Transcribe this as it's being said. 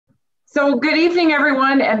So good evening,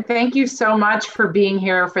 everyone, and thank you so much for being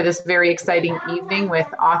here for this very exciting evening with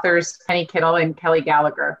authors Penny Kittle and Kelly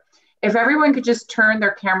Gallagher. If everyone could just turn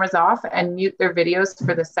their cameras off and mute their videos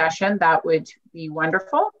for the session, that would be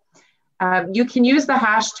wonderful. You can use the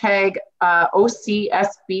hashtag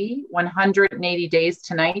OCSB 180 days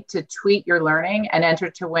tonight to tweet your learning and enter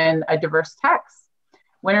to win a diverse text.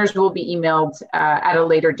 Winners will be emailed at a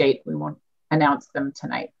later date. We won't announce them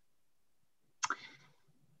tonight.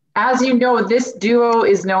 As you know, this duo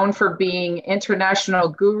is known for being international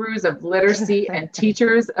gurus of literacy and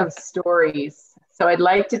teachers of stories. So I'd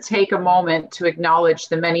like to take a moment to acknowledge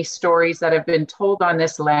the many stories that have been told on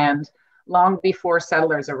this land long before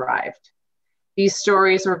settlers arrived. These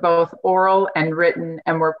stories were both oral and written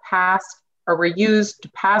and were used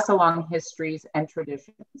to pass along histories and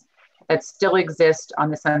traditions that still exist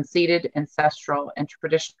on this unceded, ancestral, and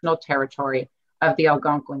traditional territory of the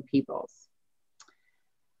Algonquin peoples.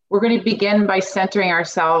 We're going to begin by centering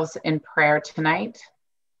ourselves in prayer tonight.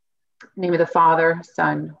 In the name of the Father,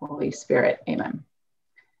 Son, Holy Spirit, amen.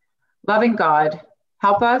 Loving God,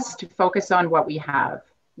 help us to focus on what we have,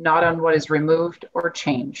 not on what is removed or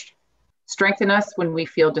changed. Strengthen us when we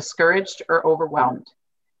feel discouraged or overwhelmed.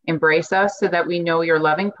 Embrace us so that we know your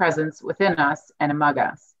loving presence within us and among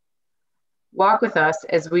us. Walk with us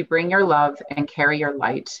as we bring your love and carry your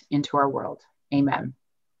light into our world. Amen.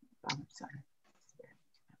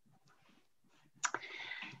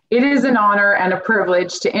 It is an honor and a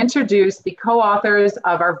privilege to introduce the co-authors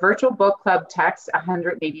of our virtual book club text,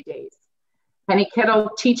 180 Days. Penny Kittle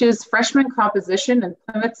teaches freshman composition in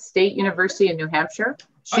Plymouth State University in New Hampshire.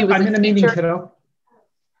 She was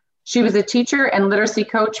a teacher and literacy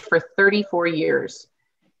coach for 34 years.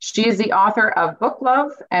 She is the author of Book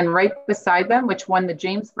Love and Right Beside Them, which won the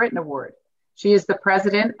James Britton Award. She is the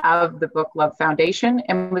president of the Book Love Foundation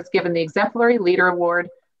and was given the Exemplary Leader Award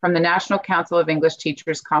from the National Council of English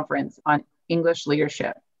Teachers Conference on English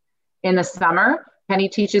Leadership. In the summer, Penny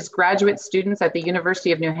teaches graduate students at the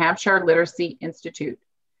University of New Hampshire Literacy Institute.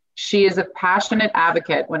 She is a passionate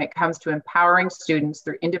advocate when it comes to empowering students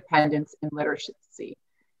through independence in literacy.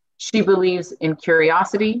 She believes in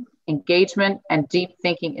curiosity, engagement, and deep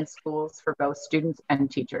thinking in schools for both students and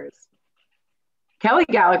teachers. Kelly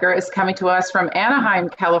Gallagher is coming to us from Anaheim,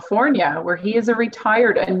 California, where he is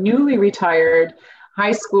a newly retired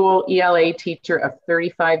high school ELA teacher of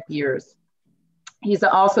 35 years. He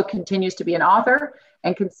also continues to be an author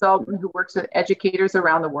and consultant who works with educators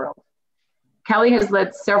around the world. Kelly has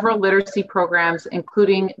led several literacy programs,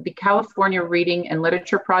 including the California Reading and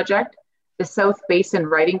Literature Project, the South Basin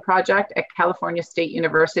Writing Project at California State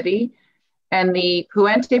University, and the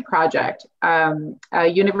Puente Project, a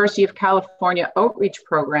University of California outreach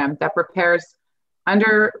program that prepares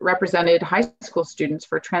underrepresented high school students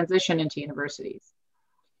for transition into universities.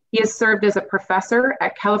 He has served as a professor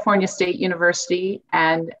at California State University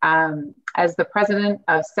and as the president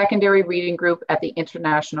of Secondary Reading Group at the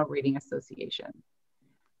International Reading Association.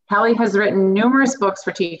 Kelly has written numerous books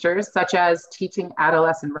for teachers, such as Teaching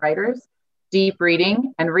Adolescent Writers, Deep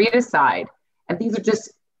Reading, and Read Aside. And these are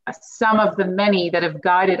just some of the many that have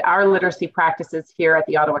guided our literacy practices here at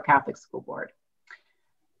the Ottawa Catholic School Board.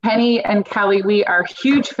 Penny and Kelly, we are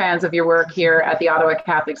huge fans of your work here at the Ottawa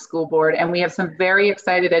Catholic School Board, and we have some very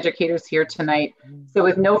excited educators here tonight. So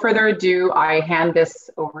with no further ado, I hand this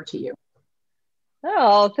over to you.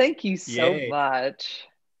 Oh, thank you so much.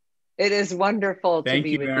 It is wonderful to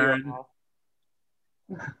be with you all.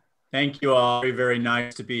 Thank you all. Very, very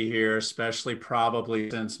nice to be here, especially probably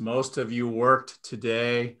since most of you worked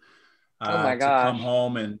today to come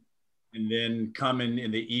home and then come in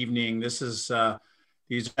the evening. This is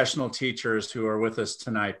these professional teachers who are with us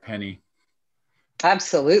tonight, Penny.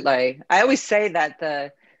 Absolutely. I always say that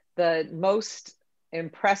the most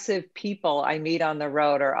impressive people I meet on the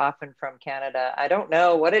road are often from Canada. I don't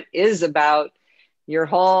know what it is about your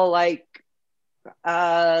whole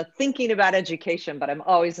thinking about education, but I'm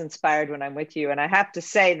always inspired when I'm with you. And I have to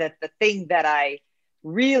say that the thing that I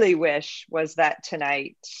really wish was that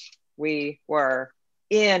tonight we were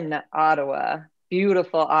in Ottawa.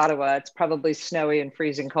 Beautiful Ottawa. It's probably snowy and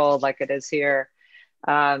freezing cold like it is here.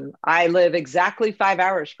 I live exactly 5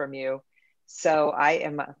 hours from you, so I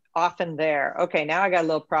am often there. Okay, now I got a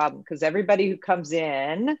little problem because everybody who comes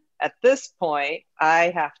in at this point,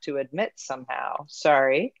 I have to admit somehow.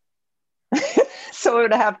 Sorry. So I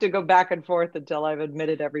would have to go back and forth until I've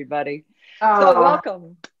admitted everybody. So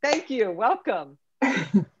welcome. Thank you. Welcome.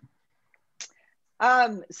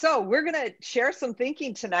 So we're going to share some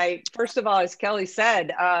thinking tonight. First of all, as Kelly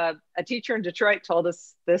said, a teacher in Detroit told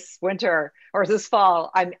us this winter or this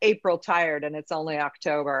fall, I'm April tired and it's only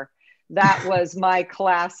October. That was my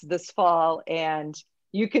class this fall. And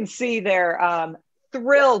you can see their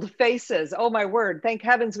thrilled faces. Oh my word. Thank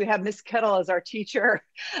heavens we have Miss Kittle as our teacher.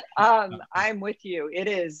 I'm with you. It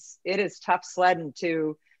is tough sledding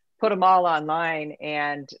to put them all online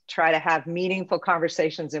and try to have meaningful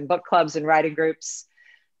conversations in book clubs and writing groups.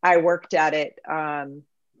 I worked at it. I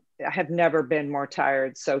have never been more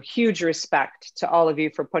tired. So huge respect to all of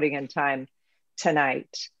you for putting in time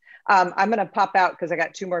tonight. I'm going to pop out because I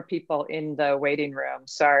got 2 more people in the waiting room.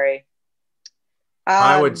 Sorry.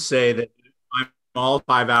 I would say that I'm all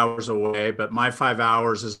 5 hours away, but my 5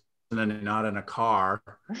 hours is not in a car.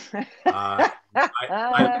 I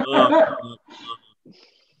love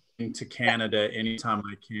going to Canada anytime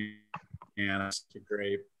I can. It's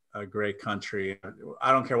a great country.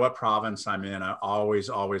 I don't care what province I'm in. I always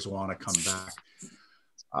want to come back.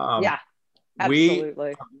 Yeah,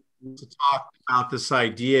 absolutely. To talk about this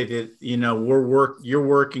idea that, you know, you're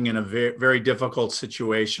working in a very, very difficult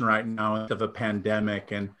situation right now of a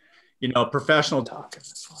pandemic, and, you know, professional talk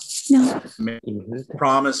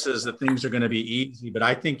promises that things are going to be easy, but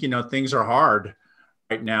I think, you know, things are hard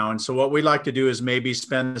right now. And so what we'd like to do is maybe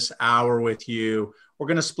spend this hour with you. We're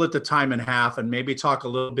going to split the time in half and maybe talk a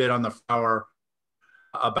little bit on the hour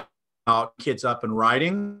about kids up and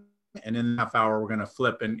writing. And in the half hour, we're going to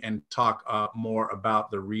flip and talk more about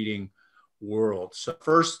the reading world. So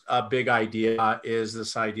first big idea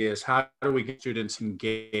is how do we get students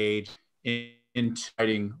engaged in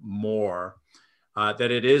writing more?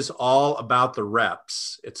 That it is all about the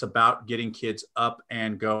reps. It's about getting kids up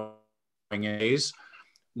and going.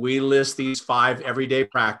 We list these 5 everyday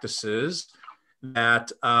practices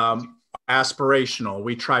that aspirational.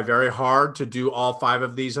 We try very hard to do all 5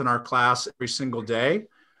 of these in our class every single day.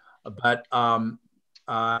 But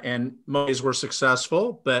and most days we're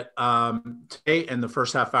successful, but today in the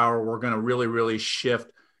first half hour, we're going to really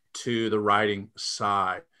shift to the writing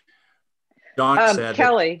side. Dawn said,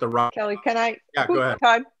 Kelly, can I? Yeah, go ahead.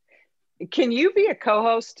 Time? Can you be a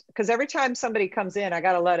co-host? Because every time somebody comes in, I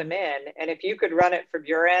got to let them in. And if you could run it from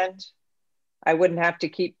your end, I wouldn't have to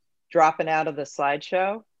keep dropping out of the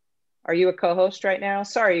slideshow. Are you a co-host right now?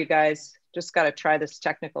 Sorry, you guys, just got to try this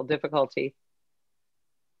technical difficulty.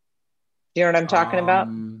 You know what I'm talking about?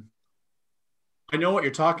 I know what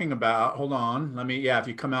you're talking about. Hold on. If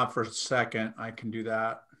you come out for a second, I can do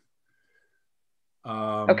that.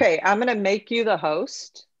 Okay, I'm going to make you the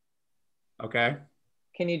host. Okay.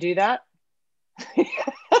 Can you do that?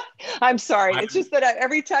 I'm sorry. It's just that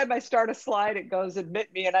every time I start a slide, it goes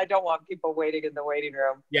admit me, and I don't want people waiting in the waiting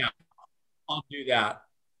room. Yeah, I'll do that.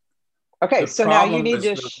 Okay, so now you need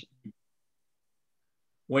to...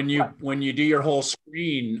 When you do your whole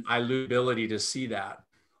screen, I lose the ability to see that.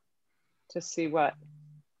 To see what?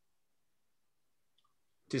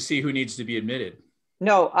 To see who needs to be admitted.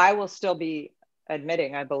 No, I will still be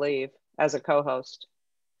admitting, I believe, as a co-host.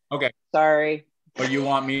 Okay. Sorry. Or you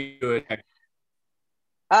want me to do it?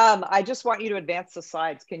 I just want you to advance the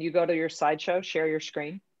slides. Can you go to your slideshow, share your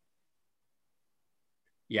screen?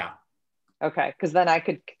 Yeah. Okay, because then I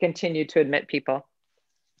could continue to admit people.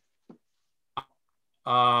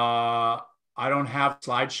 I don't have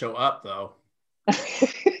slideshow up though.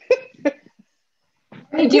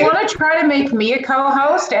 Hey, do you want to try to make me a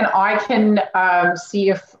co-host and I can see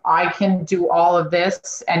if I can do all of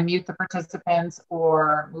this and mute the participants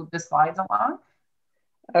or move the slides along?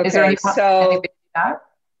 Okay, is there any so that?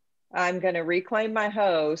 I'm going to reclaim my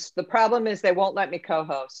host. The problem is they won't let me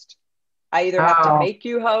co-host. I either have to make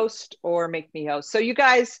you host or make me host. So you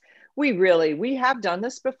guys, we have done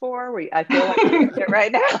this before. I feel like we're doing it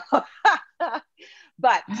right now.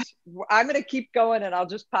 But I'm going to keep going and I'll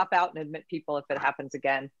just pop out and admit people if it happens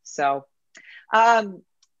again. So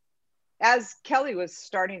as Kelly was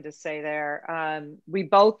starting to say there, we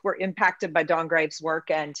both were impacted by Dawn Graves' work.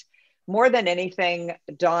 And more than anything,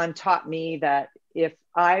 Dawn taught me that if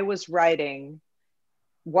I was writing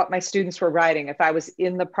what my students were writing, if I was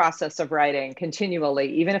in the process of writing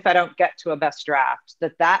continually, even if I don't get to a best draft,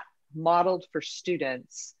 that modeled for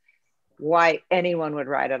students why anyone would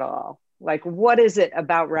write at all. Like, what is it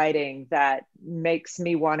about writing that makes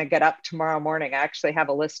me want to get up tomorrow morning? I actually have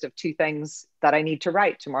a list of 2 things that I need to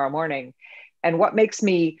write tomorrow morning. And what makes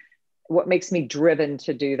me driven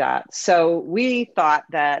to do that? So we thought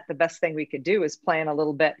that the best thing we could do is plan a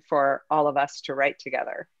little bit for all of us to write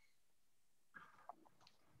together.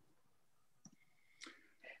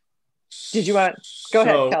 Did you want to go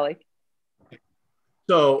ahead, Kelly?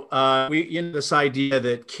 So this idea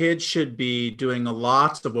that kids should be doing a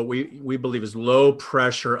lot of what we believe is low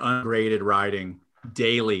pressure, ungraded writing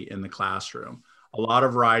daily in the classroom. A lot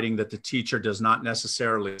of writing that the teacher does not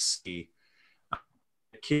necessarily see.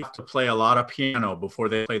 kids have to play a lot of piano before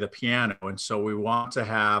they play the piano. And so we want to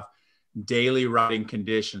have daily writing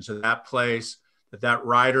conditions. So that place, that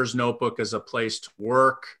writer's notebook is a place to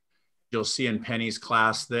work. You'll see in Penny's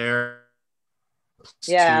class there.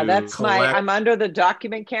 Yeah, that's I'm under the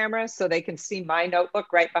document camera so they can see my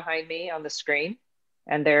notebook right behind me on the screen,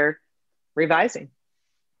 and they're revising.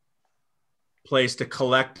 Place to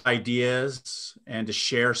collect ideas and to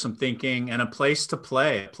share some thinking, and a place to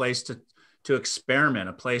play, a place to experiment,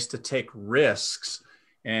 a place to take risks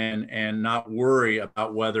and not worry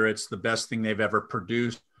about whether it's the best thing they've ever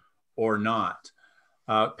produced or not.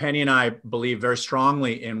 Penny and I believe very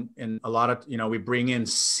strongly in a lot of, we bring in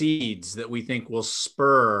seeds that we think will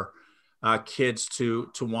spur kids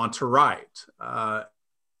to want to write.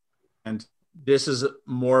 And this is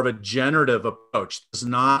more of a generative approach. It does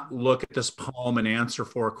not look at this poem and answer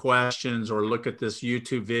 4 questions, or look at this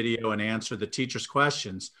YouTube video and answer the teacher's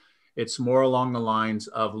questions. It's more along the lines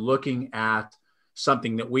of looking at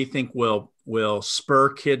something that we think will spur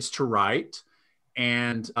kids to write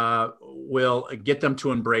and will get them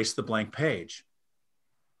to embrace the blank page.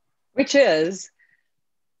 Which is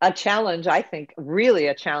a challenge, I think, really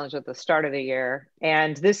a challenge at the start of the year.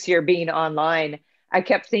 And this year being online, I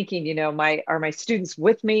kept thinking, are my students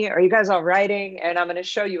with me? Are you guys all writing? And I'm going to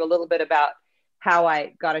show you a little bit about how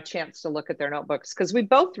I got a chance to look at their notebooks, because we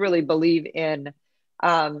both really believe in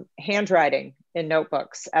handwriting in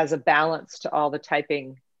notebooks as a balance to all the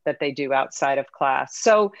typing that they do outside of class.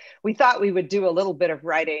 So we thought we would do a little bit of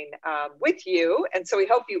writing with you. And so we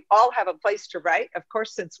hope you all have a place to write. Of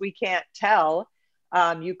course, since we can't tell,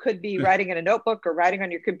 you could be writing in a notebook or writing on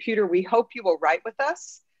your computer. We hope you will write with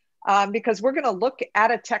us because we're going to look at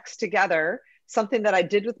a text together, something that I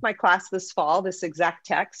did with my class this fall, this exact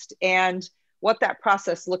text, and what that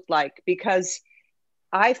process looked like. Because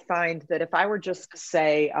I find that if I were just to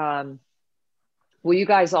say, will you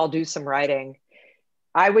guys all do some writing?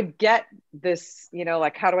 I would get this,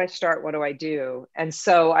 like, how do I start? What do I do? And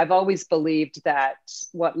so I've always believed that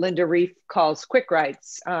what Linda Reef calls quick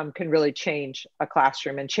writes can really change a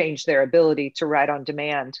classroom and change their ability to write on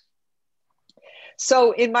demand.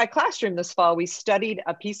 So in my classroom this fall, we studied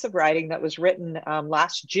a piece of writing that was written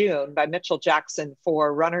last June by Mitchell Jackson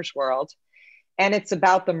for Runner's World. And it's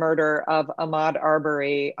about the murder of Ahmaud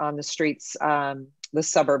Arbery on the streets, the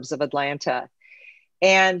suburbs of Atlanta.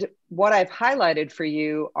 And what I've highlighted for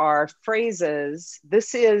you are phrases.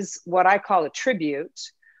 This is what I call a tribute,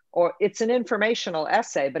 or it's an informational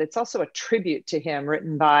essay, but it's also a tribute to him,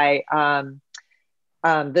 written by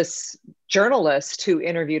this journalist who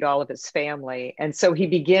interviewed all of his family. And so he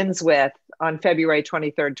begins with, on February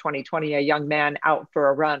 23rd, 2020, a young man out for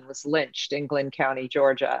a run was lynched in Glynn County,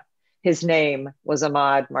 Georgia. His name was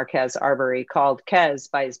Ahmaud Marquez Arbery, called Kez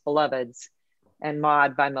by his beloveds and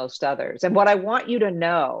Maud by most others. And what I want you to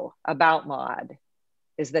know about Maud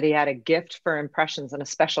is that he had a gift for impressions and a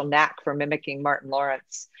special knack for mimicking Martin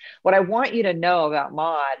Lawrence. What I want you to know about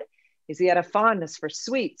Maud is he had a fondness for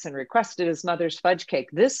sweets and requested his mother's fudge cake.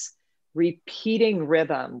 This repeating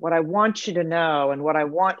rhythm, what I want you to know and what I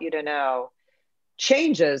want you to know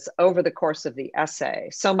changes over the course of the essay.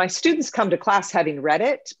 So my students come to class having read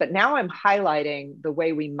it, but now I'm highlighting the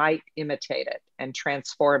way we might imitate it and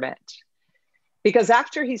transform it. Because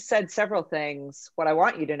after he said several things, what I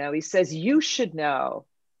want you to know, he says, you should know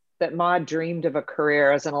that Maud dreamed of a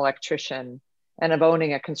career as an electrician and of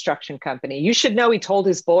owning a construction company. You should know he told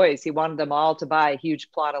his boys he wanted them all to buy a huge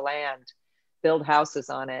plot of land, build houses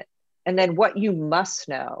on it. And then what you must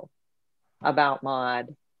know about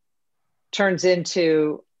Maud turns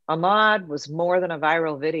into Ahmaud was more than a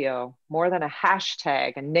viral video, more than a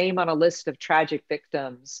hashtag, a name on a list of tragic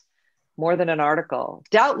victims, more than an article.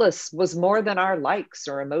 Doubtless was more than our likes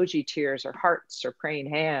or emoji tears or hearts or praying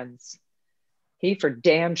hands. He for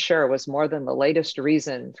damn sure was more than the latest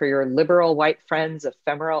reason for your liberal white friends'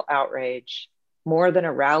 ephemeral outrage, more than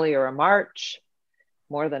a rally or a march,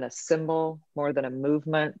 more than a symbol, more than a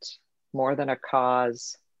movement, more than a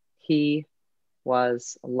cause. He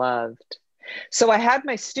was loved. So I had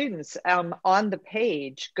my students on the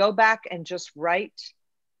page go back and just write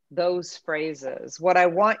those phrases, what I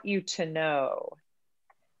want you to know,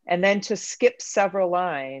 and then to skip several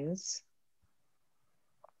lines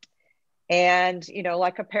and,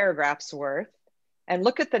 like a paragraph's worth, and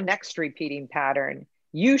look at the next repeating pattern.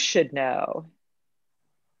 You should know.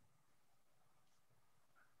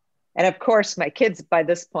 And of course, my kids by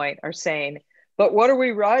this point are saying, but what are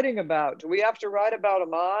we writing about? Do we have to write about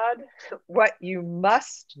Ahmaud? What you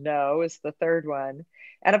must know is the third one.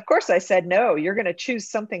 And of course I said, no, you're going to choose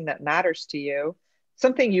something that matters to you,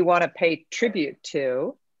 something you want to pay tribute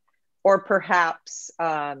to, or perhaps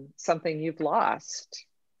something you've lost.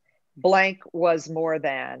 blank was more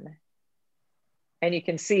than. And you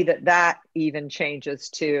can see that that even changes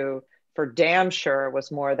to, for damn sure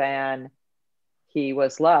was more than, he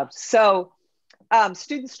was loved. So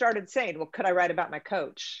students started saying, well, could I write about my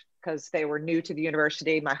coach? Because they were new to the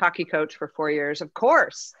university, my hockey coach for 4 years, of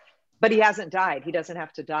course, but he hasn't died. He doesn't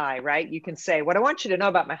have to die, right? You can say, what I want you to know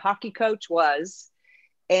about my hockey coach was,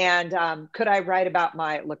 and could I write about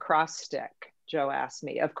my lacrosse stick? Joe asked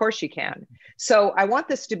me. Of course you can. So I want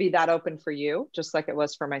this to be that open for you, just like it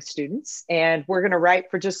was for my students. And we're going to write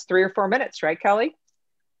for just 3 or 4 minutes, right, Kelly?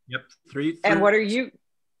 Yep. Three. And what are you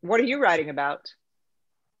writing about?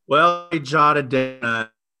 Well, I jotted down,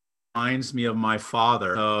 reminds me of my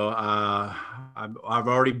father. So I've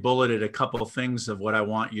already bulleted a couple of things of what I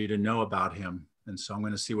want you to know about him. And so I'm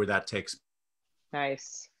going to see where that takes me.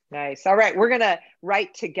 Nice. Nice. All right. We're going to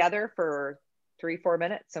write together for 3, 4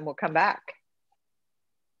 minutes and we'll come back.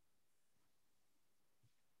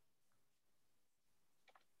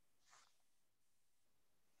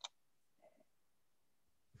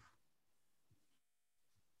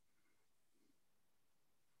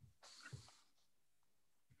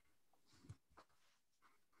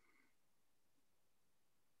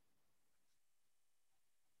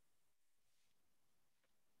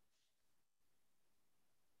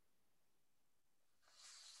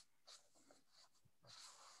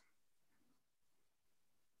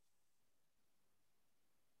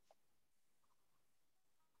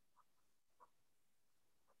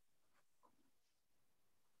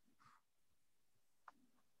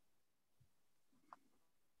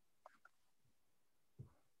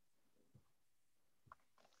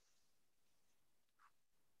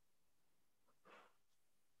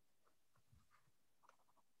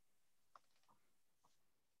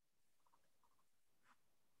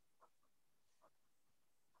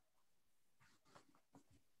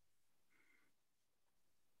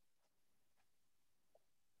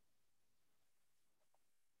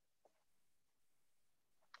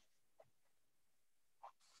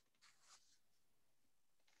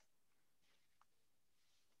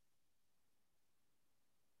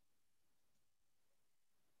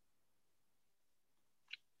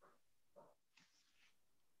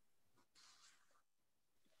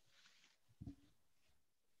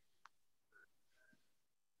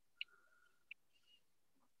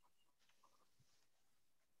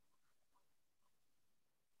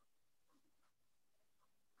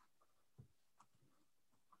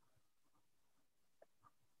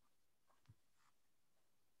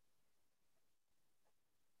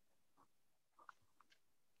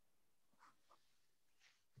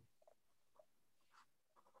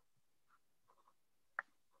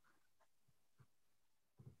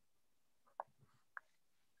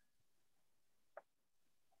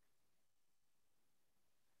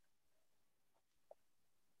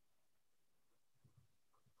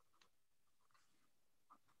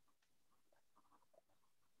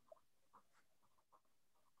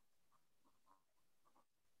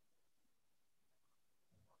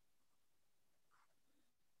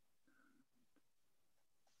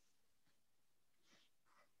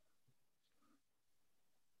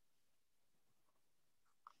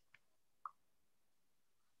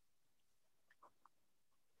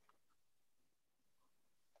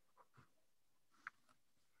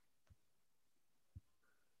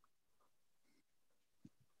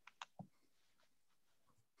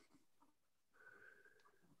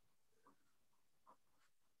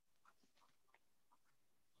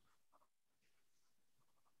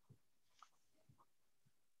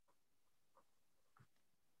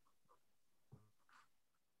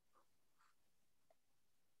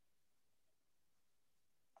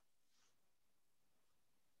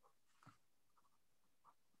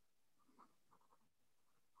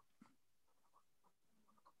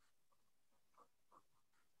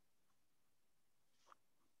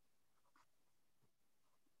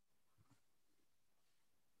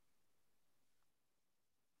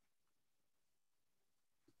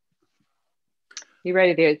 You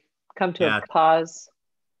ready to come to a pause?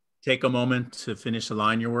 Take a moment to finish the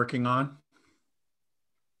line you're working on.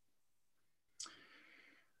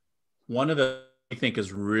 One of the I think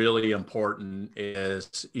is really important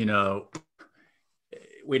is,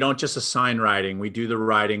 we don't just assign writing, we do the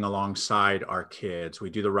writing alongside our kids.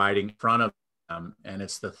 We do the writing in front of them, and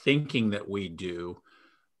it's the thinking that we do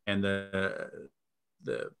and the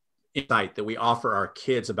insight that we offer our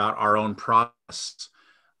kids about our own process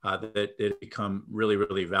that it become really,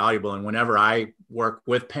 really valuable. And whenever I work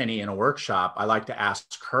with Penny in a workshop, I like to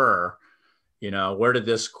ask her, where did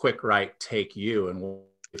this quick write take you, and what were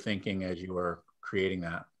you thinking as you were creating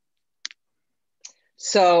that?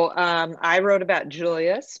 So I wrote about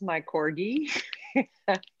Julius, my corgi,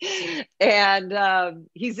 and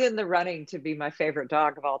he's in the running to be my favorite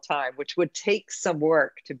dog of all time, which would take some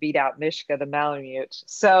work to beat out Mishka, the Malamute.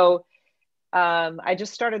 So I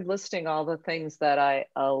just started listing all the things that I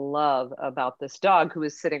love about this dog, who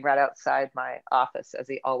is sitting right outside my office, as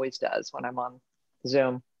he always does when I'm on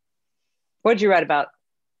Zoom. What did you write about?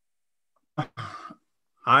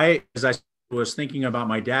 As I was thinking about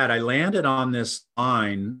my dad, I landed on this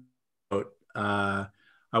line. I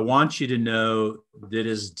want you to know that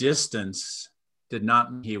his distance did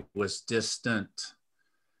not mean he was distant.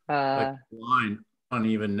 Like line, I don't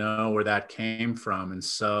even know where that came from. And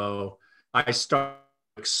so I started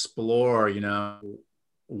to explore,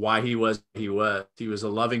 why he was. He was a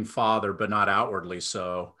loving father, but not outwardly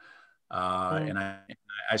so. And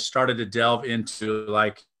I started to delve into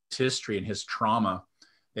like his history and his trauma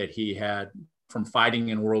that he had from fighting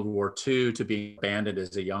in World War II to being abandoned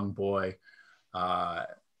as a young boy by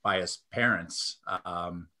his parents.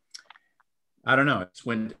 I don't know. It's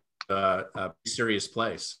went a serious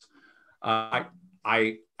place. I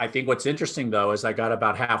think what's interesting though is I got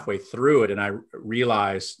about halfway through it and I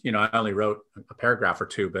realized, I only wrote a paragraph or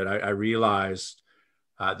two, but I realized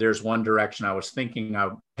there's one direction I was thinking I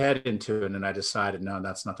would head into, and then I decided, no,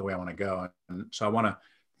 that's not the way I want to go. And so I want to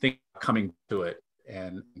think coming to it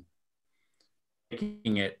and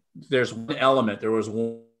making it. There's one element. There was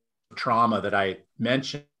one trauma that I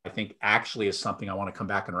mentioned. I think actually is something I want to come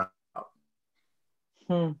back and write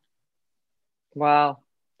about. Wow,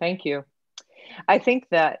 thank you. I think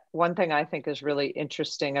that one thing I think is really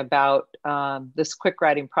interesting about this quick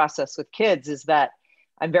writing process with kids is that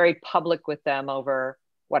I'm very public with them over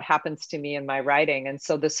what happens to me in my writing. And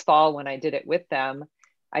so this fall, when I did it with them,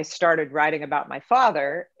 I started writing about my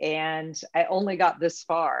father, and I only got this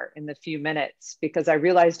far in the few minutes because I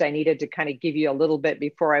realized I needed to kind of give you a little bit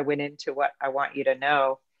before I went into what I want you to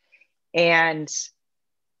know. And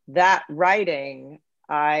that writing,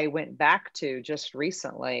 I went back to just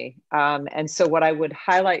recently. And so what I would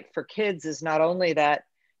highlight for kids is not only that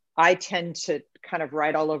I tend to kind of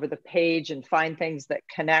write all over the page and find things that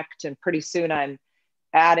connect, and pretty soon I'm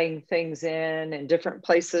adding things in different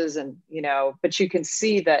places, and but you can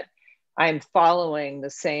see that I'm following the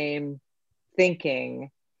same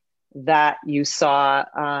thinking that you saw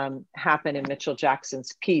happen in Mitchell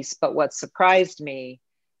Jackson's piece. But what surprised me,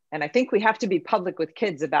 and I think we have to be public with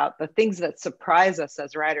kids about the things that surprise us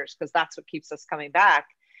as writers, because that's what keeps us coming back,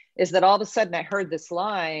 is that all of a sudden I heard this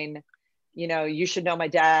line, you should know my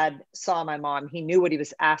dad saw my mom. He knew what he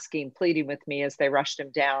was asking, pleading with me as they rushed him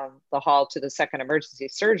down the hall to the second emergency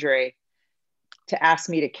surgery to ask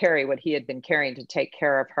me to carry what he had been carrying to take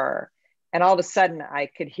care of her. And all of a sudden I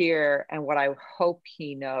could hear, and what I hope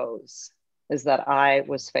he knows is that I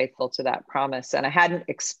was faithful to that promise. And I hadn't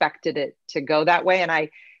expected it to go that way. And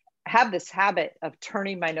I have this habit of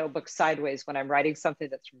turning my notebook sideways when I'm writing something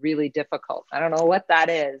that's really difficult. I don't know what that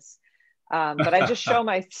is. But I just show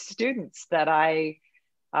my students that I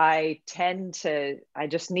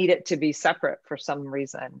just need it to be separate for some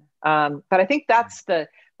reason. But I think that's the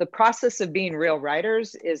process of being real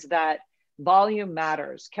writers, is that volume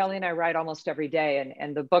matters. Kelly and I write almost every day.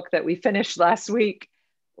 And the book that we finished last week,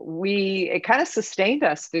 it kind of sustained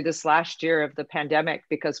us through this last year of the pandemic,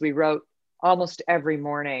 because we wrote almost every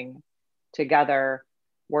morning together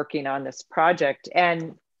working on this project,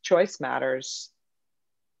 and choice matters.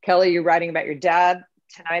 Kelly, you're writing about your dad.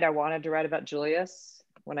 Tonight, I wanted to write about Julius.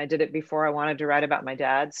 When I did it before, I wanted to write about my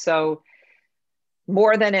dad. So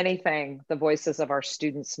more than anything, the voices of our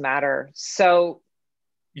students matter. So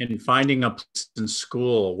in finding a place in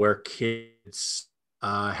school where kids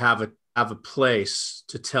have a place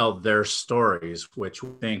to tell their stories, which we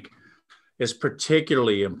think is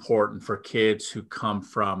particularly important for kids who come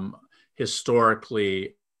from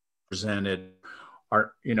historically presented,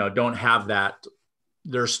 or don't have that.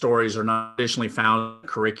 Their stories are not traditionally found in the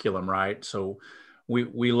curriculum, right? So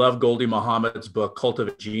we love Goldie Muhammad's book,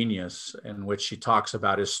 Cultivate Genius, in which she talks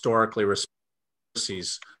about historically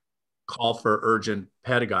responsibilities call for urgent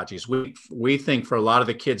pedagogies. We think for a lot of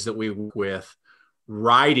the kids that we work with,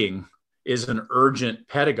 writing is an urgent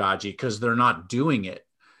pedagogy because they're not doing it.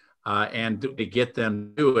 And to get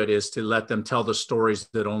them to do it is to let them tell the stories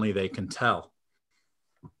that only they can tell.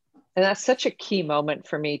 And that's such a key moment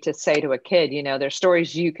for me to say to a kid, there's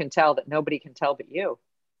stories you can tell that nobody can tell but you.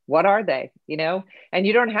 What are they? And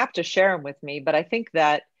you don't have to share them with me, but I think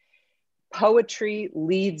that poetry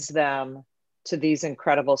leads them to these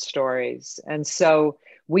incredible stories. And so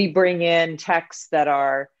we bring in texts that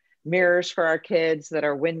are mirrors for our kids, that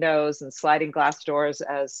are windows and sliding glass doors,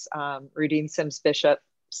 as Rudine Sims Bishop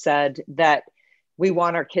said, that we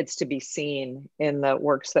want our kids to be seen in the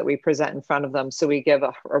works that we present in front of them. So we give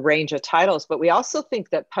a range of titles, but we also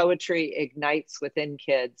think that poetry ignites within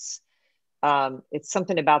kids. It's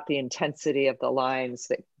something about the intensity of the lines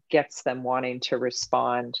that gets them wanting to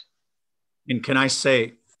respond. And can I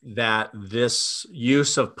say that this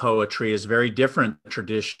use of poetry is very different than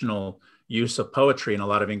traditional use of poetry in a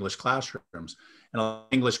lot of English classrooms. In a lot of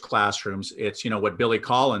English classrooms, it's, what Billy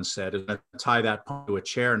Collins said, is tie that poem to a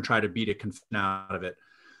chair and try to beat a confession out of it.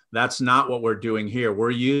 That's not what we're doing here. We're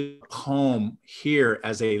using a poem here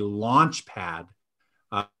as a launch pad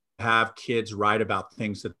to have kids write about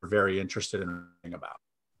things that they're very interested in learning about.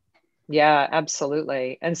 Yeah,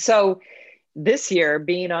 absolutely. And so this year,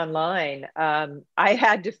 being online, I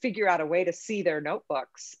had to figure out a way to see their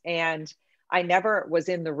notebooks. And I never was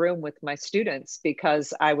in the room with my students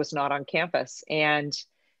because I was not on campus. And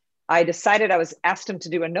I decided I asked them to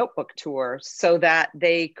do a notebook tour so that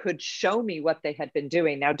they could show me what they had been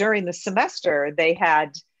doing. Now, during the semester, they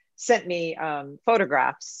had sent me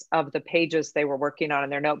photographs of the pages they were working on in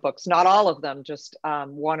their notebooks. Not all of them, just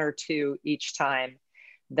one or two each time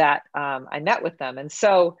that I met with them. And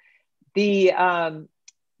so the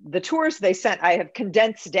tours they sent, I have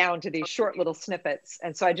condensed down to these short little snippets.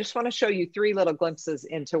 And so I just want to show you 3 little glimpses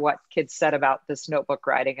into what kids said about this notebook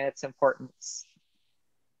writing and its importance.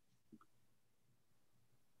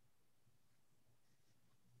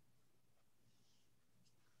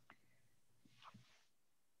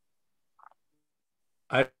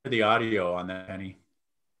 I heard the audio on that, Penny.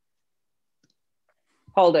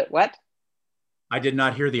 Hold it, what? I did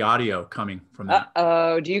not hear the audio coming from that.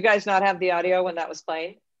 Uh-oh, do you guys not have the audio when that was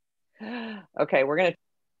playing? Okay, we're gonna.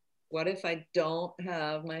 What if I don't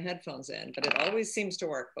have my headphones in? But it always seems to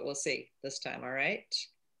work, but we'll see this time, all right?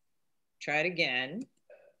 Try it again.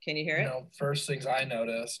 Can you hear it? First things I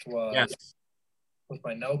noticed was with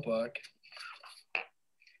my notebook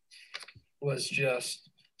was just,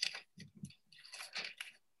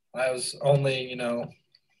 I was only,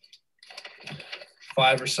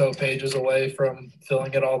 5 or so pages away from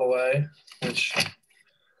filling it all the way, which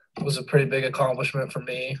was a pretty big accomplishment for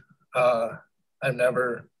me. I've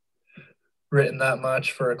never written that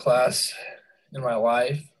much for a class in my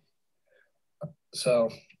life. So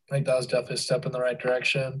I think that was definitely a step in the right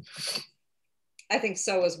direction. I think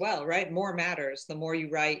so as well, right? More matters. The more you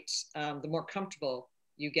write, the more comfortable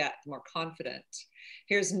you get, the more confident.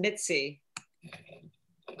 Here's Mitzi.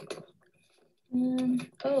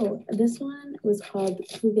 This one was called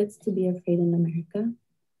Who Gets to Be Afraid in America?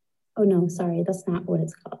 Oh no, sorry, that's not what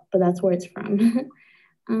it's called, but that's where it's from.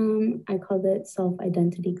 I called it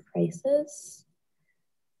Self-Identity Crisis.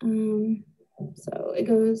 So it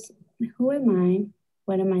goes, who am I?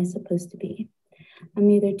 What am I supposed to be? I'm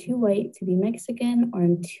either too white to be Mexican or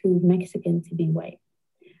I'm too Mexican to be white.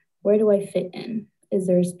 Where do I fit in? Is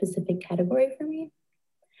there a specific category for me?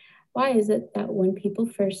 Why is it that when people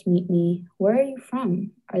first meet me, where are you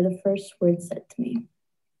from, are the first words said to me?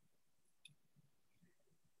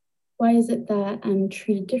 Why is it that I'm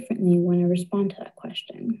treated differently when I respond to that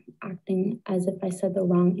question, acting as if I said the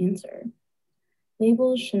wrong answer?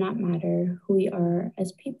 Labels should not matter. Who we are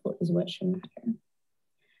as people is what should matter.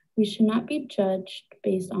 We should not be judged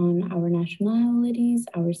based on our nationalities,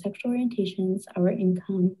 our sexual orientations, our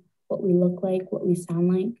income, what we look like, what we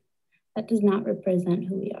sound like. That does not represent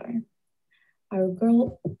who we are. Our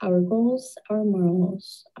goals, our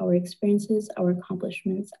morals, our experiences, our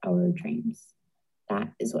accomplishments, our dreams. That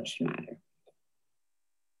is what should matter.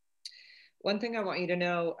 One thing I want you to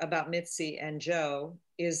know about Mitzi and Joe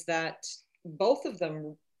is that both of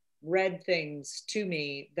them read things to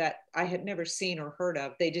me that I had never seen or heard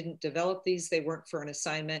of. They didn't develop these, they weren't for an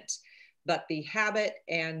assignment, but the habit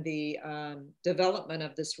and the development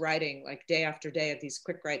of this writing, like day after day of these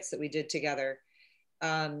quick writes that we did together,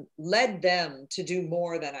 led them to do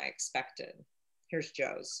more than I expected. Here's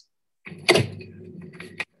Joe's.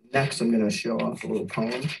 Next, I'm going to show off a little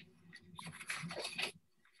poem.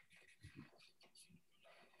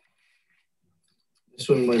 This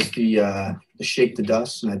one was the Shake the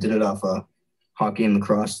Dust, and I did it off a hockey and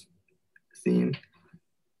lacrosse theme.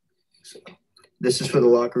 So, this is for the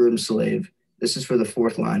locker room slave. This is for the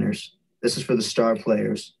fourth liners. This is for the star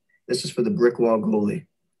players. This is for the brick wall goalie.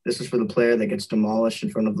 This is for the player that gets demolished in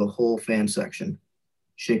front of the whole fan section.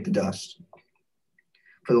 Shake the dust.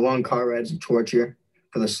 For the long car rides of torture,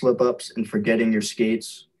 for the slip-ups and forgetting your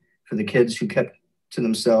skates, for the kids who kept to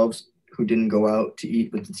themselves, who didn't go out to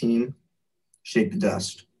eat with the team, shake the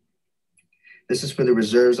dust. This is for the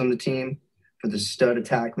reserves on the team, for the stud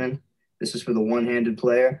attackman. This is for the one-handed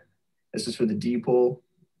player. This is for the D-pole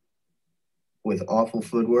with awful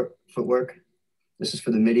footwork. This is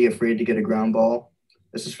for the midi afraid to get a ground ball.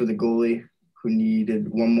 This is for the goalie who needed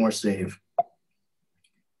one more save.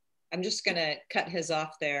 I'm just going to cut his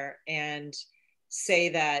off there and say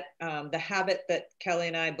that the habit that Kelly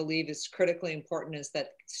and I believe is critically important is that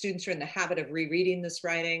students are in the habit of rereading this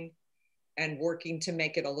writing and working to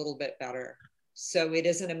make it a little bit better. So it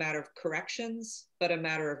isn't a matter of corrections, but a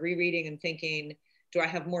matter of rereading and thinking, do I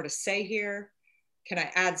have more to say here? Can I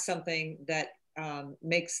add something that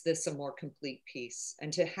makes this a more complete piece?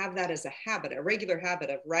 And to have that as a habit, a regular habit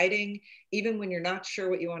of writing, even when you're not sure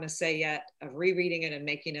what you want to say yet, of rereading it and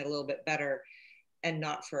making it a little bit better, and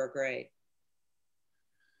not for a grade.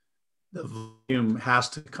 The volume has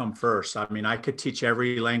to come first. I mean, I could teach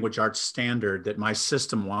every language arts standard that my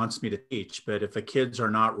system wants me to teach, but if the kids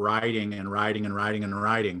are not writing and writing and writing and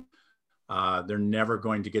writing, they're never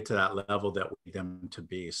going to get to that level that we need them to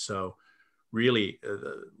be. So really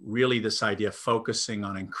this idea of focusing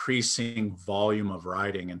on increasing volume of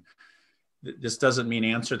writing. And this doesn't mean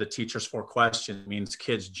answer the teacher's 4 questions. It means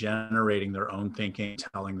kids generating their own thinking,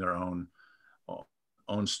 telling their own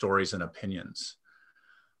stories and opinions.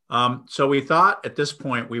 So we thought at this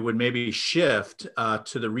point we would maybe shift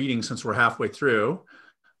to the reading since we're halfway through,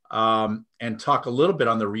 and talk a little bit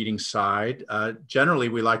on the reading side. Generally,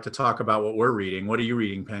 we like to talk about what we're reading. What are you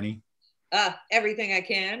reading, Penny? Everything I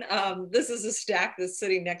can. This is a stack that's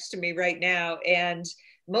sitting next to me right now, and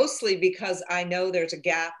mostly because I know there's a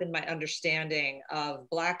gap in my understanding of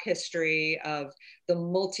Black history, of the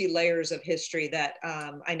multi-layers of history that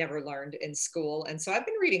I never learned in school. And so I've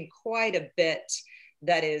been reading quite a bit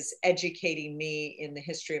that is educating me in the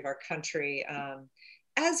history of our country,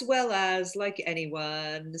 as well as, like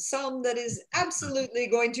anyone, some that is absolutely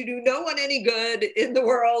going to do no one any good in the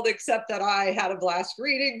world, except that I had a blast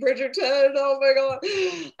reading Bridgerton. Oh my God.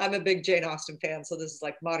 I'm a big Jane Austen fan, so this is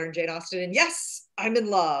like modern Jane Austen. And yes, I'm in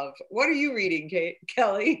love. What are you reading,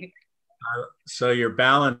 Kelly? So your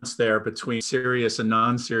balance there between serious and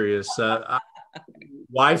non-serious.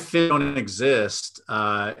 Why Fish Don't Exist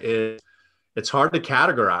it's hard to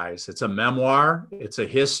categorize. It's a memoir, it's a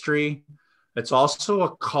history. It's also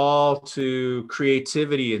a call to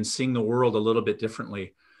creativity and seeing the world a little bit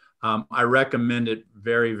differently. I recommend it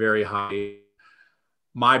very, very highly.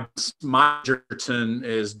 My Bridgerton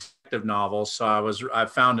is detective novel. So I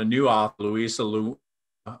found a new author, Louisa Liu,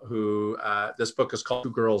 who this book is called 2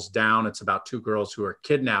 Girls Down. It's about 2 girls who are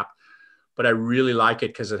kidnapped, but I really like it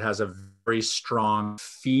because it has a very strong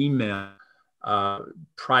female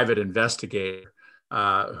private investigator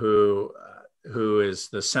who is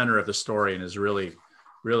the center of the story and is really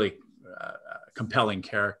compelling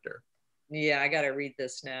character. Yeah, I got to read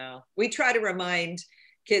this now. We try to remind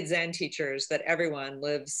kids and teachers that everyone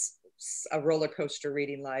lives a roller coaster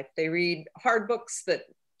reading life. They read hard books that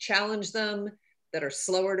challenge them, that are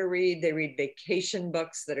slower to read. They read vacation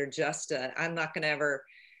books that are just I'm not going to ever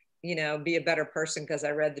be a better person because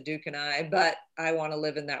I read The Duke and I, but I want to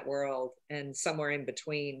live in that world and somewhere in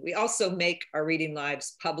between. We also make our reading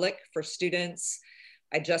lives public for students.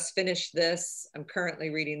 I just finished this. I'm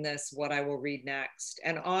currently reading this, What I Will Read Next.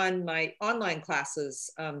 And on my online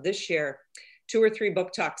classes this year, 2 or 3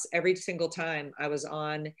 book talks every single time I was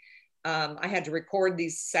on. I had to record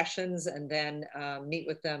these sessions and then meet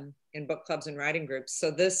with them in book clubs and writing groups.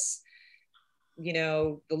 So this,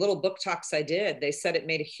 the little book talks I did, they said it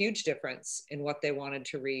made a huge difference in what they wanted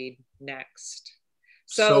to read next.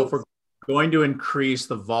 So if we're going to increase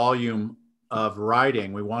the volume of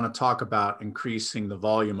writing, we want to talk about increasing the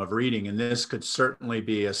volume of reading. And this could certainly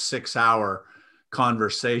be a 6-hour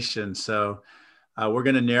conversation. So we're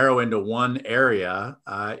going to narrow into one area.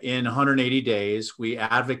 In 180 days, we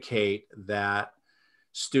advocate that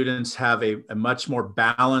students have a much more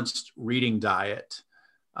balanced reading diet,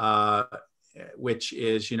 which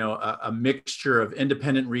is, a mixture of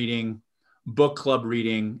independent reading, book club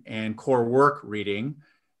reading, and core work reading.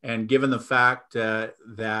 And given the fact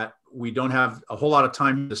that we don't have a whole lot of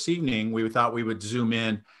time this evening, we thought we would zoom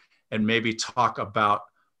in and maybe talk about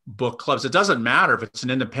book clubs. It doesn't matter if it's an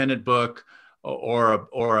independent book or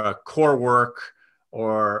a core work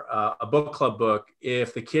or a book club book.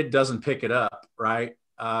 If the kid doesn't pick it up, right?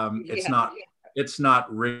 It's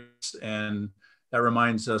not rich. And that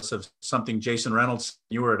reminds us of something Jason Reynolds,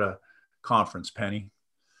 you were at a conference, Penny.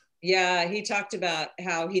 Yeah, he talked about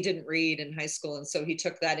how he didn't read in high school. And so he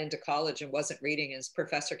took that into college and wasn't reading. His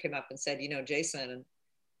professor came up and said, Jason,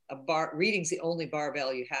 reading's the only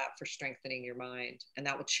barbell you have for strengthening your mind. And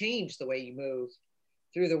that will change the way you move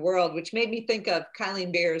through the world, which made me think of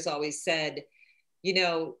Kylene Beers always said,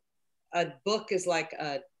 a book is like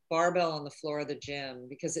a barbell on the floor of the gym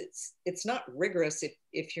because it's not rigorous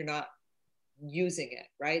if you're not using it,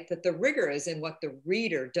 right? That the rigor is in what the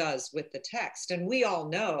reader does with the text. And we all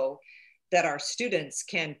know that our students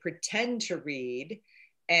can pretend to read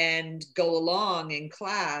and go along in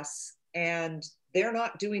class, and they're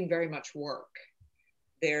not doing very much work.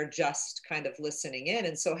 They're just kind of listening in.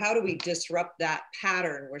 And so how do we disrupt that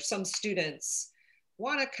pattern where some students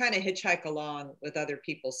want to kind of hitchhike along with other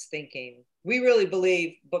people's thinking? We really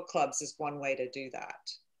believe book clubs is one way to do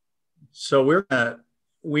that. So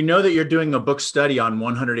we know that you're doing a book study on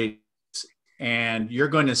 180, and you're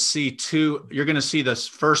going to see this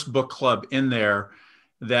first book club in there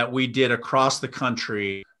that we did across the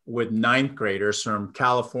country with ninth graders from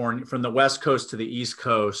California, from the West Coast to the East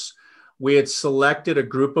Coast. We had selected a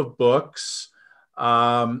group of books,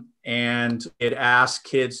 and it asked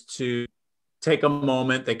kids to take a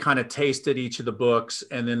moment. They kind of tasted each of the books,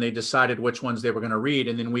 and then they decided which ones they were going to read.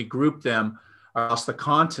 And then we grouped them across the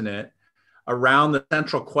continent around the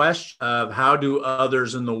central question of how do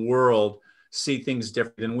others in the world see things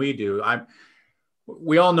different than we do.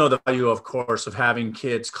 We all know the value, of course, of having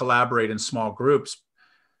kids collaborate in small groups.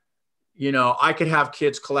 You know, I could have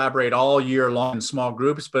kids collaborate all year long in small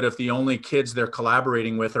groups, but if the only kids they're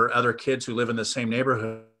collaborating with are other kids who live in the same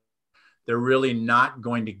neighborhood, they're really not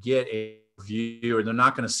going to get a view, or they're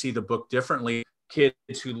not going to see the book differently. Kids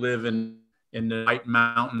who live in the White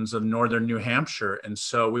Mountains of northern New Hampshire. And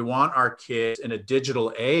so we want our kids in a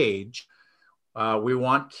digital age. We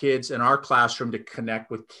want kids in our classroom to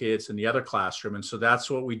connect with kids in the other classroom. And so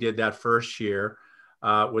that's what we did that first year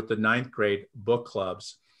with the ninth grade book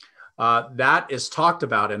clubs. That is talked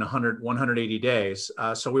about in 180 days.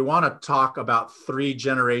 So we want to talk about 3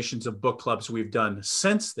 generations of book clubs we've done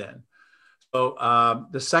since then. So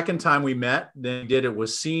the second time we met, then we did it with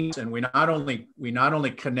seniors, and we not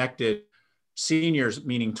only connected seniors,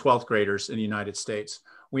 meaning 12th graders in the United States.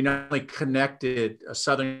 We not only connected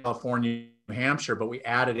Southern California, New Hampshire, but we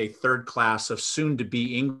added a third class of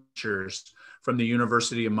soon-to-be Englishers from the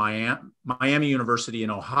University of Miami University in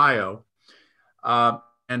Ohio.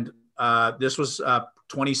 This was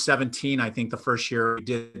 2017, I think, the first year we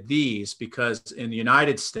did these, because in the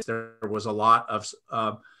United States, there was a lot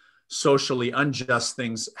of socially unjust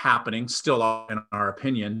things happening, still in our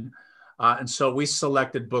opinion. And so we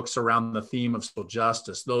selected books around the theme of social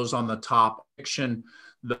justice. Those on the top, fiction,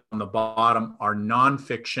 on the bottom are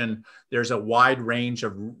nonfiction. There's a wide range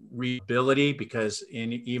of readability, because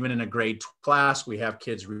even in a grade class, we have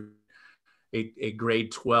kids read a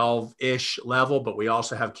grade 12-ish level, but we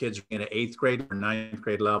also have kids in an 8th grade or 9th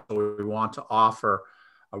grade level. We want to offer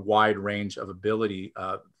a wide range of ability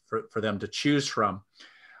for them to choose from.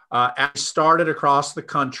 As we started across the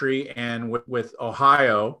country, and with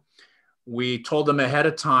Ohio, we told them ahead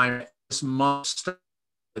of time this month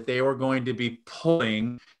that they were going to be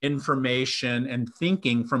pulling information and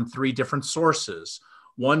thinking from 3 different sources.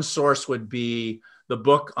 One source would be the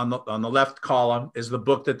book on the left column is the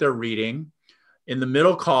book that they're reading. In the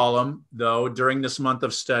middle column, though, during this month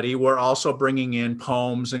of study, we're also bringing in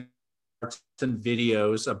poems and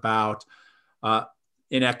videos about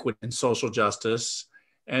inequity and social justice.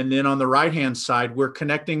 And then on the right-hand side, we're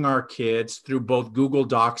connecting our kids through both Google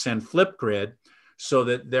Docs and Flipgrid so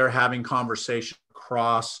that they're having conversation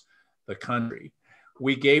across the country.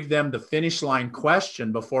 We gave them the finish line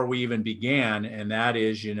question before we even began, and that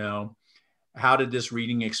is, you know, how did this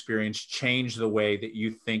reading experience change the way that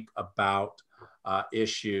you think about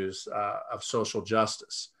issues of social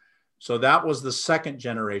justice? So that was the second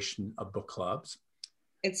generation of book clubs.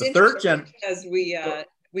 It's the interesting because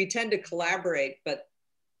we tend to collaborate, but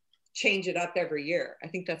change it up every year. I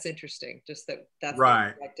think that's interesting. Just that's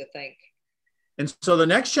right. What I like to think. And so the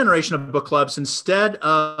next generation of book clubs, instead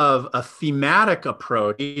of a thematic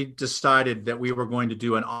approach, we decided that we were going to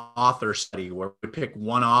do an author study where we pick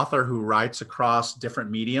one author who writes across different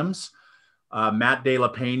mediums. Matt De La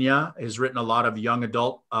Pena has written a lot of young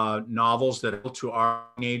adult novels that appeal to our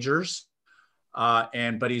teenagers.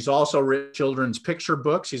 But he's also written children's picture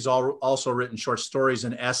books. He's also written short stories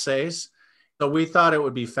and essays. So we thought it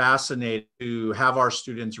would be fascinating to have our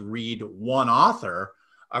students read one author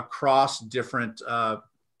across different of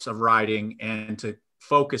writing, and to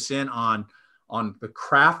focus in on the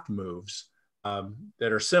craft moves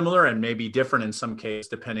that are similar and maybe different in some cases,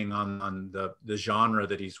 depending on the genre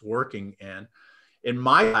that he's working in. In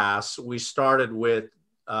my class, we started with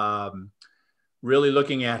really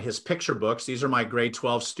looking at his picture books. These are my grade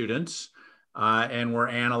 12 students. And we're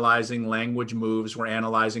analyzing language moves. We're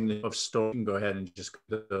analyzing the story. Go ahead and just go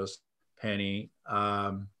to those, Penny.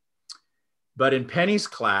 But in Penny's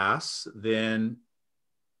class, then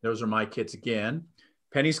those are my kids again.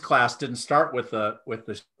 Penny's class didn't start with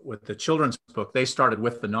the children's book. They started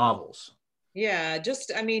with the novels. Yeah,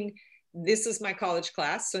 just, I mean, this is my college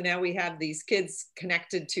class. So now we have these kids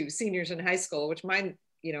connected to seniors in high school, which mine,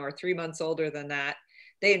 you know, are 3 months older than that.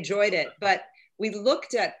 They enjoyed it. But we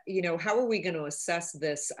looked at, you know, how are we going to assess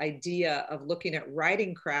this idea of looking at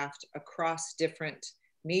writing craft across different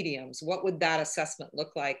mediums? What would that assessment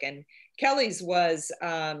look like? And Kelly's was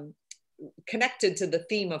connected to the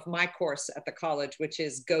theme of my course at the college, which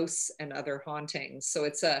is ghosts and other hauntings. So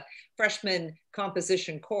it's a freshman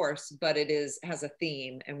composition course, but it has a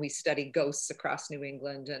theme, and we study ghosts across New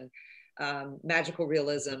England and magical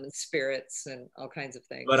realism and spirits and all kinds of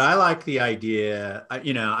things. But I like the idea,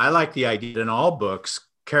 you know, I like the idea that in all books,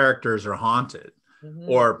 characters are haunted.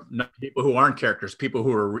 Or not people who aren't characters, people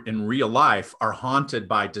who are in real life are haunted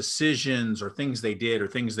by decisions or things they did or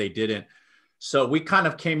things they didn't. So we kind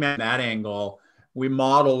of came at that angle. We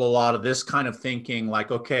modeled a lot of this kind of thinking,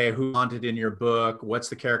 like, okay, who haunted in your book? What's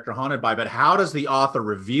the character haunted by? But how does the author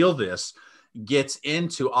reveal this? Gets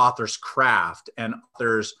into author's craft and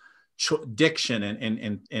author's diction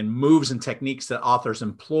and moves and techniques that authors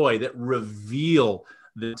employ that reveal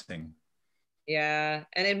this thing. Yeah,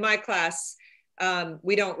 and in my class,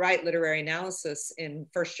 we don't write literary analysis in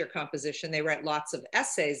first year composition. They write lots of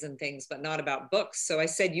essays and things, but not about books. So I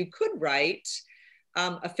said, you could write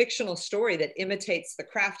a fictional story that imitates the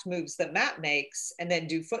craft moves that Matt makes, and then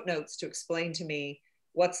do footnotes to explain to me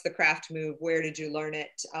what's the craft move, where did you learn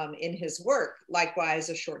it in his work. Likewise,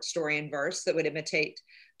 a short story in verse that would imitate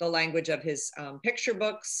the language of his picture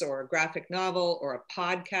books or a graphic novel or a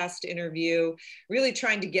podcast interview, really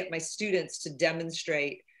trying to get my students to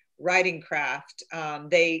demonstrate writing craft.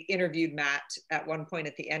 They interviewed Matt at one point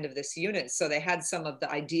at the end of this unit. So they had some of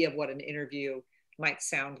the idea of what an interview might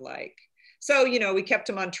sound like. So, you know, we kept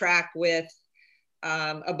them on track with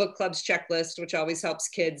a book club's checklist, which always helps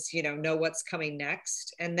kids, you know what's coming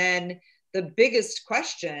next. And then the biggest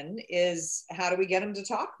question is, how do we get them to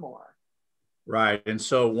talk more? Right. And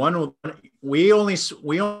so we only,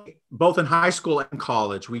 both in high school and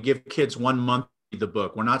college, we give kids 1 month to read the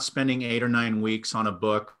book. We're not spending 8 or 9 weeks on a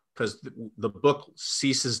book, because the book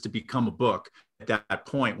ceases to become a book at that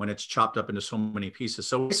point when it's chopped up into so many pieces.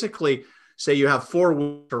 So basically, say you have 4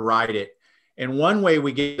 weeks to write it. And one way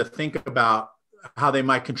we get to think about how they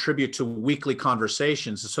might contribute to weekly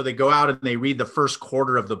conversations. So they go out and they read the first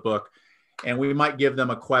quarter of the book, and we might give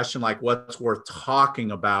them a question like, what's worth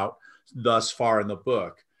talking about thus far in the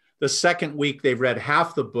book? The second week they've read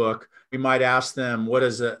half the book, we might ask them, what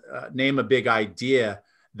is name a big idea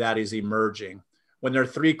that is emerging? When they're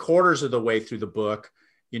 3/4 of the way through the book,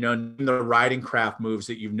 you know, the writing craft moves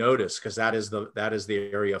that you've noticed, because that is the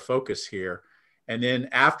area of focus here. And then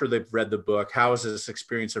after they've read the book, how has this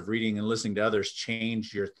experience of reading and listening to others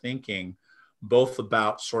changed your thinking, both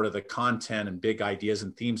about sort of the content and big ideas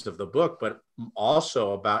and themes of the book, but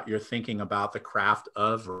also about your thinking about the craft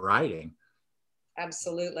of writing?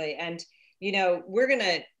 Absolutely. And, you know, we're going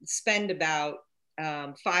to spend about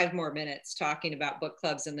 5 more minutes talking about book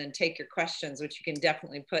clubs, and then take your questions, which you can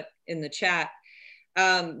definitely put in the chat.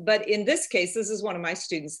 But in this case, this is one of my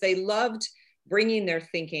students. They loved bringing their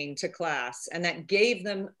thinking to class, and that gave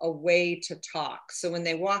them a way to talk. So when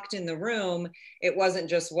they walked in the room, it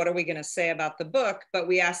wasn't just, what are we going to say about the book? But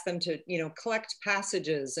we asked them to, you know, collect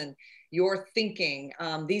passages and your thinking.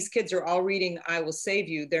 These kids are all reading I Will Save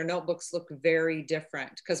You. Their notebooks look very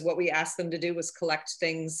different, because what we asked them to do was collect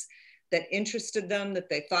things that interested them, that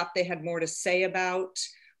they thought they had more to say about.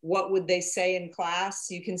 What would they say in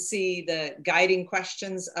class? You can see the guiding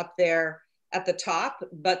questions up there at the top,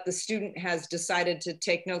 but the student has decided to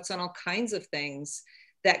take notes on all kinds of things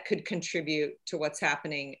that could contribute to what's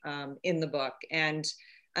happening in the book. And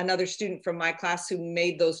another student from my class who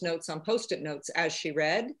made those notes on Post-it notes as she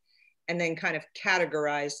read, and then kind of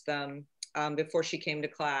categorized them before she came to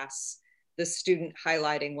class, the student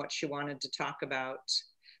highlighting what she wanted to talk about.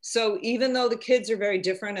 So even though the kids are very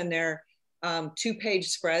different, and their 2-page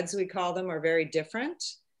spreads, we call them, are very different,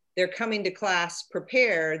 they're coming to class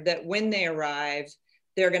prepared that when they arrive,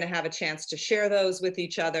 they're going to have a chance to share those with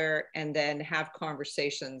each other, and then have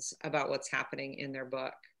conversations about what's happening in their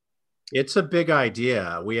book. It's a big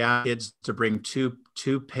idea. We ask kids to bring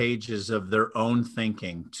two pages of their own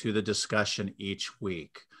thinking to the discussion each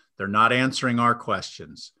week. They're not answering our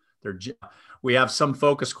questions. We have some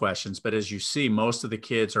focus questions, but as you see, most of the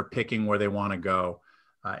kids are picking where they want to go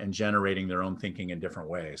and generating their own thinking in different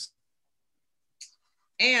ways.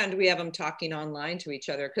 And we have them talking online to each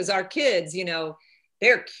other, because our kids, you know,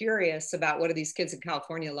 they're curious about what are these kids in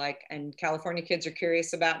California like, and California kids are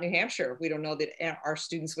curious about New Hampshire. We don't know that our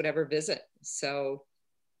students would ever visit. So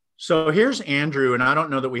here's Andrew, and I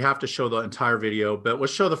don't know that we have to show the entire video, but we'll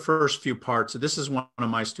show the first few parts. This is one of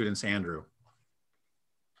my students, Andrew.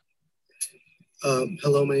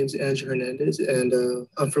 Hello, my name is Andrew Hernandez, and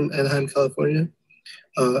I'm from Anaheim, California.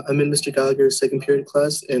 I'm in Mr. Gallagher's second period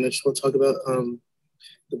class, and I just want to talk about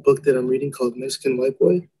the book that I'm reading called Mexican White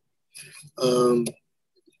Boy.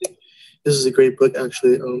 This is a great book,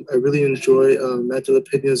 actually. I really enjoy Matt de la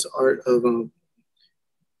Pena's art of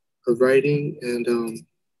writing and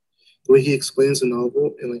the way he explains the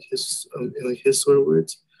novel in his sort of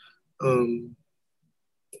words.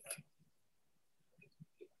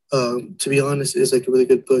 To be honest, it's like a really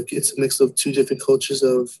good book. It's a mix of two different cultures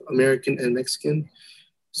of American and Mexican.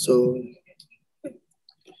 So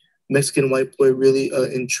Mexican White Boy really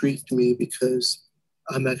intrigued me because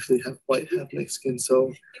I'm actually half white, half Mexican.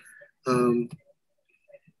 So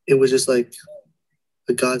it was just like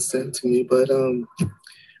a godsend to me. But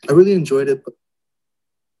I really enjoyed it.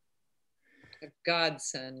 A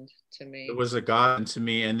godsend to me. It was a godsend to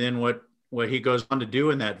me. And then what he goes on to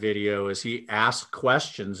do in that video is he asks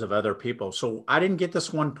questions of other people. So I didn't get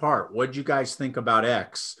this one part. What did you guys think about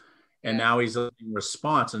X? And now he's in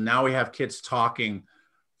response. And now we have kids talking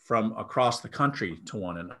from across the country to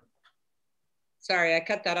one another. Sorry, I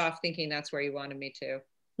cut that off thinking that's where you wanted me to.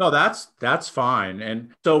 No, that's fine.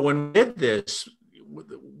 And so when we did this,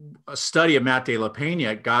 a study of Matt de la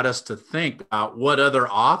Pena got us to think about what other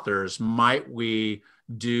authors might we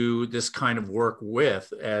do this kind of work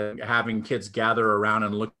with, having kids gather around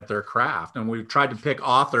and look at their craft. And we've tried to pick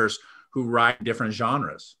authors who write different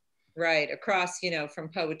genres. Right, across, from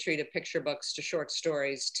poetry to picture books to short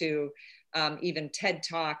stories to even TED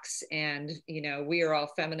Talks and, We Are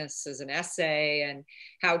All Feminists as an essay. And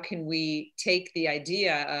how can we take the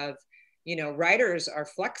idea of, writers are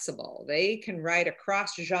flexible. They can write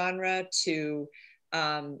across genre to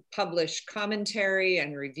publish commentary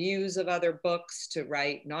and reviews of other books, to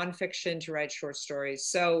write nonfiction, to write short stories.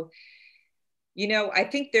 So, I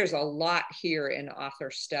think there's a lot here in author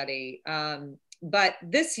study. But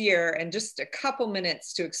this year, and just a couple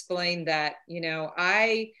minutes to explain that,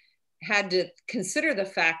 I had to consider the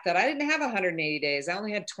fact that I didn't have 180 days. I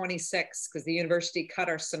only had 26 because the university cut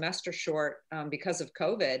our semester short because of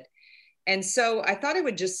COVID. And so I thought I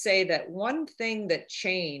would just say that one thing that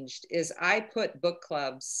changed is I put book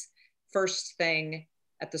clubs first thing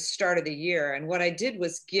at the start of the year. And what I did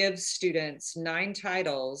was give students 9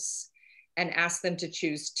 titles and ask them to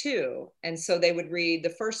choose 2. And so they would read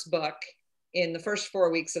the first book in the first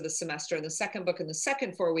 4 weeks of the semester and the second book in the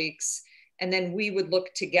second 4 weeks. And then we would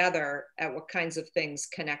look together at what kinds of things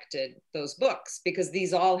connected those books, because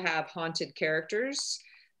these all have haunted characters.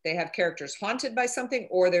 They have characters haunted by something,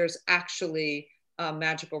 or there's actually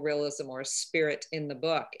magical realism or a spirit in the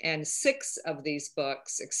book. And 6 of these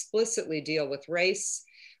books explicitly deal with race,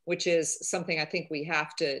 which is something I think we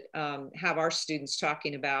have to have our students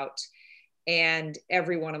talking about. And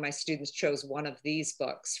every one of my students chose one of these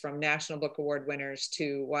books, from National Book Award winners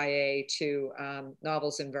to YA to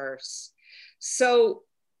novels in verse. So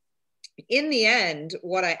in the end,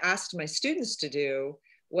 what I asked my students to do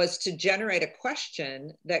was to generate a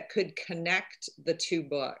question that could connect the 2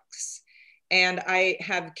 books. And I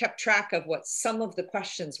have kept track of what some of the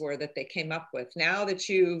questions were that they came up with. Now that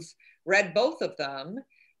you've read both of them,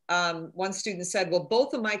 one student said, well,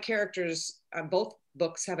 both of my characters, both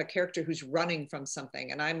books have a character who's running from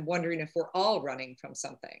something. And I'm wondering if we're all running from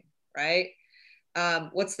something, right?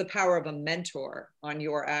 What's the power of a mentor on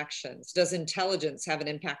your actions? Does intelligence have an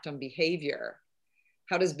impact on behavior?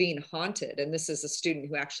 How does being haunted, and this is a student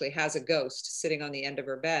who actually has a ghost sitting on the end of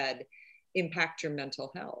her bed, impact your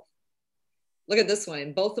mental health? Look at this one.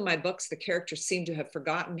 In both of my books, the characters seem to have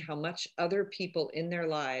forgotten how much other people in their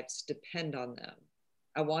lives depend on them.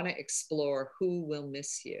 I want to explore who will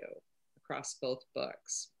miss you across both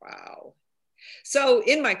books. Wow. So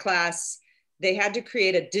in my class, they had to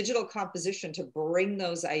create a digital composition to bring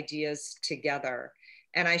those ideas together.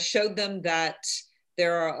 And I showed them that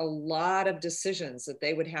there are a lot of decisions that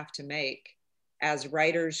they would have to make as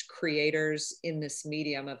writers, creators in this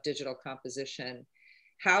medium of digital composition.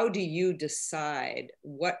 How do you decide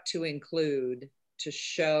what to include to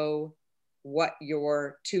show what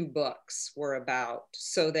your 2 books were about?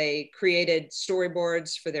 So they created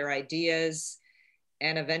storyboards for their ideas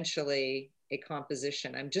and eventually a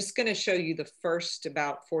composition. I'm just going to show you the first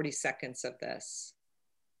about 40 seconds of this.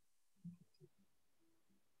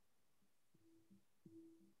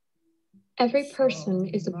 Every person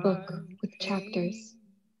is a book with chapters,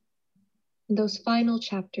 and those final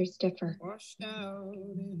chapters differ,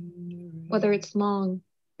 whether it's long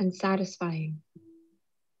and satisfying,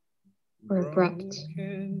 or abrupt,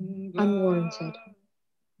 unwarranted,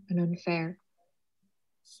 and unfair.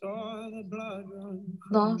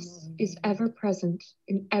 Loss is ever present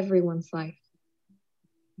in everyone's life,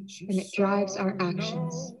 and it drives our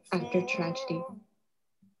actions after tragedy.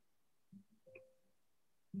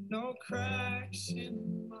 No cracks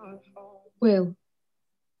in my heart. Will,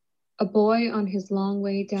 a boy on his long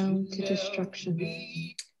way down to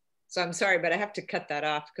destruction. So I'm sorry, but I have to cut that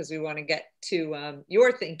off because we want to get to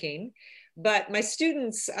your thinking. But my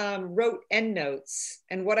students wrote endnotes,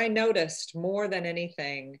 and what I noticed more than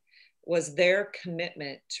anything was their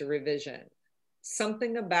commitment to revision.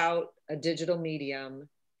 Something about a digital medium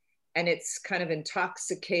and its kind of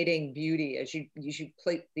intoxicating beauty as you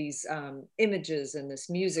play these images and this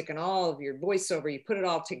music and all of your voiceover, you put it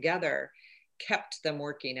all together, kept them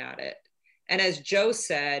working at it. And as Joe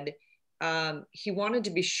said, he wanted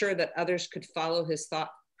to be sure that others could follow his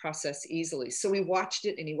thought process easily. So he watched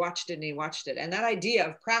it and he watched it and he watched it. And that idea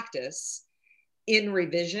of practice in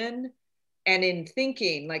revision and in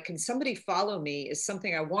thinking, like, can somebody follow me, is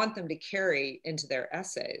something I want them to carry into their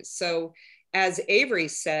essays. So as Avery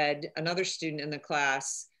said, another student in the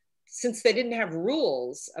class, since they didn't have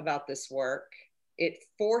rules about this work, it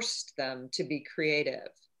forced them to be creative.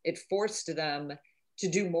 It forced them to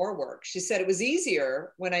do more work. She said it was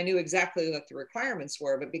easier when I knew exactly what the requirements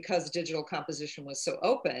were, but because digital composition was so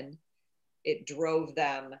open, it drove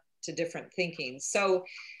them to different thinking. So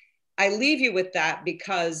I leave you with that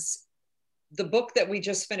because the book that we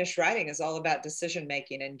just finished writing is all about decision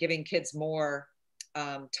making and giving kids more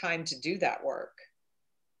time to do that work.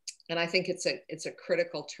 And I think it's a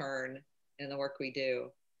critical turn in the work we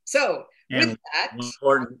do. So with that,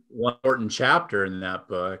 one important chapter in that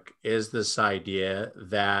book is this idea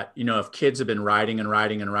that, you know, if kids have been writing and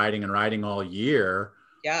writing and writing and writing all year,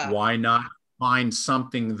 why not find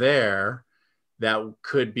something there that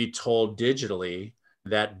could be told digitally,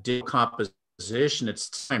 that digital composition,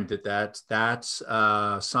 it's time that's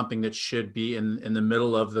something that should be in the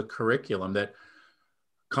middle of the curriculum, that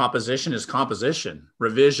composition is composition,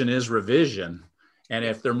 revision is revision. And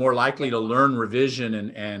if they're more likely to learn revision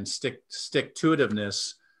and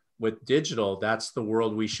stick-to-itiveness with digital, that's the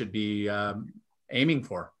world we should be aiming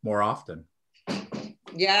for more often.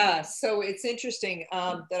 Yeah, so it's interesting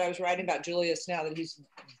that I was writing about Julius now that he's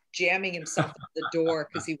jamming himself at the door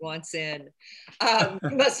because he wants in.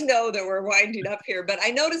 You must know that we're winding up here, but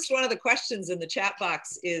I noticed one of the questions in the chat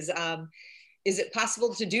box is it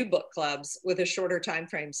possible to do book clubs with a shorter time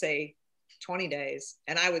frame, say 20 days?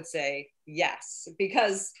 And I would say yes,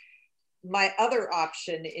 because my other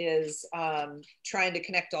option is trying to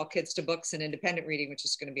connect all kids to books and independent reading, which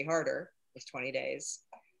is going to be harder with 20 days,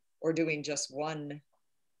 or doing just one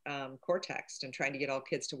core text and trying to get all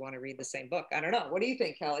kids to want to read the same book. I don't know. What do you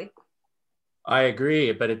think, Kelly? I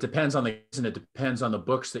agree, but it depends on the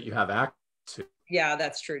books that you have access to. Yeah,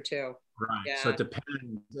 that's true too. Right. Yeah. So it depends.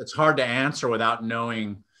 It's hard to answer without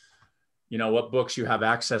knowing, you know, what books you have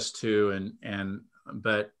access to,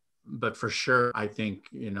 but for sure, I think,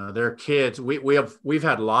 you know, there are kids. We've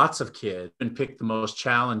had lots of kids and pick the most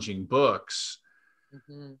challenging books.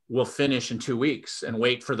 Mm-hmm. Will finish in 2 weeks and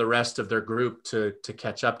wait for the rest of their group to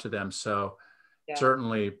catch up to them. So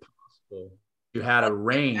certainly possible. You had a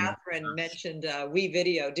range. Catherine mentioned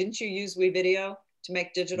WeVideo. Didn't you use WeVideo to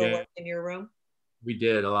make digital work in your room? We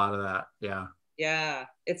did a lot of that. Yeah. Yeah,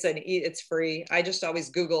 it's free. I just always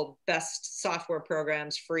Google best software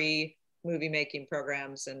programs, free movie making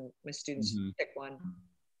programs, and my students pick one.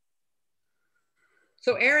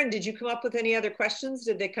 So Erin, did you come up with any other questions?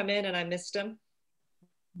 Did they come in and I missed them?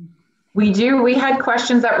 We do. We had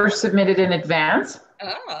questions that were submitted in advance.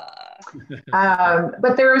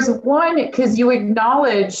 But there was one, because you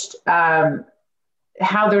acknowledged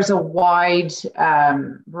how there's a wide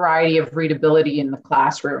variety of readability in the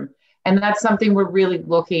classroom. And that's something we're really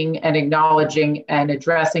looking and acknowledging and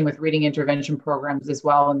addressing with reading intervention programs as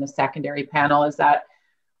well in the secondary panel, is that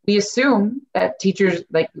we assume that teachers,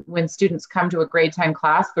 like when students come to a grade 10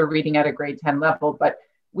 class, they're reading at a grade 10 level, but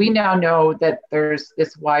we now know that there's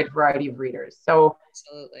this wide variety of readers. So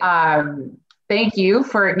thank you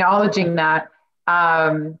for acknowledging that.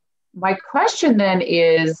 My question then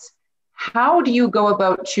is, how do you go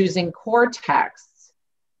about choosing core texts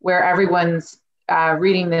where everyone's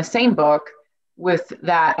reading the same book with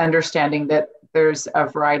that understanding that there's a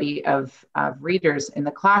variety of readers in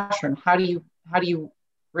the classroom? How do you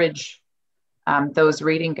bridge those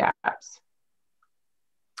reading gaps?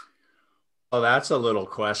 Oh, that's a little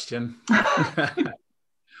question.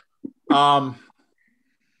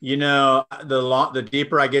 You know, the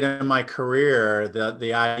deeper I get in my career,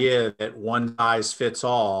 the idea that one size fits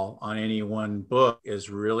all on any one book is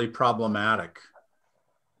really problematic.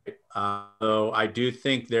 So I do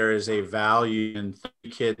think there is a value in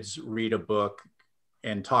kids read a book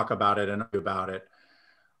and talk about it and about it.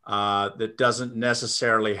 that doesn't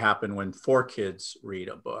necessarily happen when 4 kids read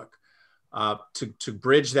a book. To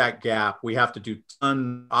bridge that gap, we have to do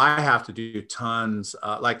I have to do tons.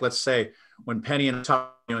 Like, let's say when Penny and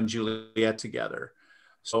Romeo and Juliet together.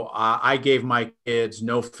 So I gave my kids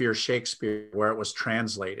No Fear Shakespeare, where it was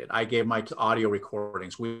translated. I gave my audio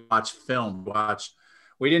recordings. We watched film.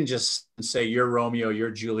 We didn't just say you're Romeo,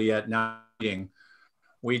 you're Juliet. Now reading.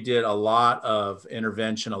 We did a lot of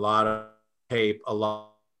intervention, a lot of tape, a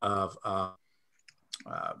lot of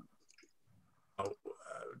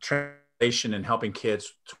translation and helping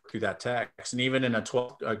kids through that text. And even in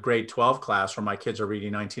a grade 12 class where my kids are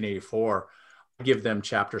reading 1984, I give them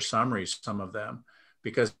chapter summaries, some of them,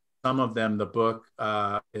 because some of them, the book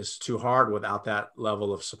is too hard without that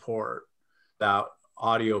level of support, without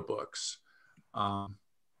audiobooks.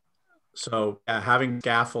 So having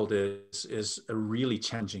scaffold is a really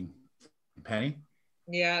challenging. Penny?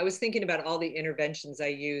 Yeah, I was thinking about all the interventions I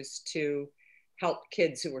used to help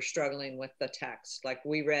kids who were struggling with the text. Like,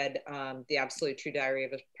 we read The Absolute True Diary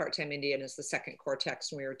of a Part-Time Indian as the second core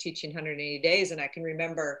text, and we were teaching 180 days. And I can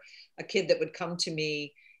remember a kid that would come to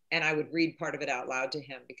me and I would read part of it out loud to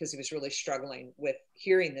him because he was really struggling with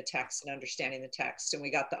hearing the text and understanding the text. And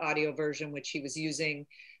we got the audio version, which he was using.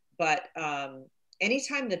 But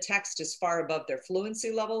anytime the text is far above their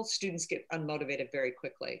fluency level, students get unmotivated very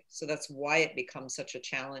quickly. So that's why it becomes such a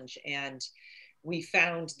challenge. And we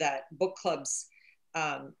found that book clubs,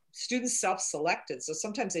 students self-selected. So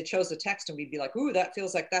sometimes they chose a text and we'd be like, ooh, that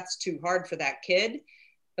feels like that's too hard for that kid.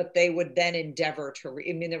 But they would then endeavor to read.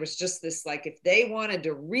 I mean, there was just this, like, if they wanted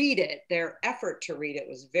to read it, their effort to read it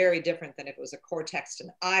was very different than if it was a core text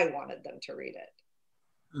and I wanted them to read it.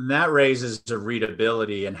 And that raises the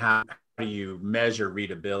readability, and how do you measure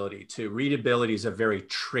readability too? Readability is a very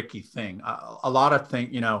tricky thing. A lot of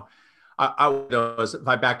things, you know, if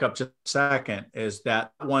I back up just a second, is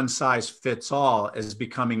that one size fits all is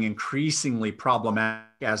becoming increasingly problematic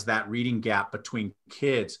as that reading gap between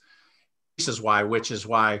kids. Which is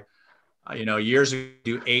why, you know, years ago, we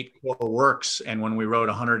do 8 core works. And when we wrote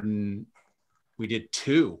 100 we did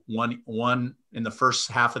 2, one in the first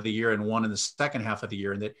half of the year and one in the second half of the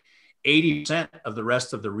year. And that 80% of the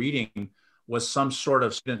rest of the reading was some sort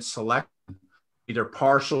of student selection, either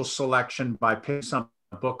partial selection by picking some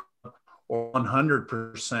book or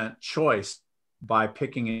 100% choice by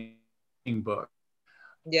picking a book.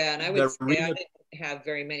 Yeah, and I would say I didn't have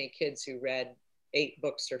very many kids who read 8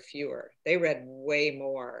 books or fewer. They read way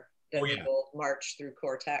more than the old march through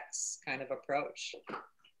core text kind of approach.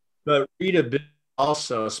 But readability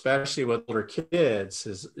also, especially with older kids,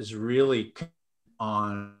 is really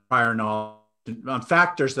on prior knowledge, on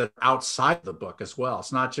factors that are outside the book as well.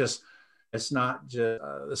 It's not just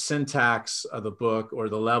the syntax of the book or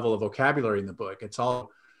the level of vocabulary in the book. It's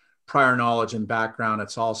all prior knowledge and background.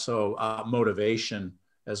 It's also motivation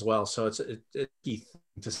as well. So it's a key thing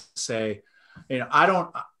to say, you know,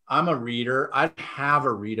 I'm a reader. I have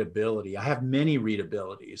a readability. I have many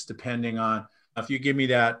readabilities depending on, if you give me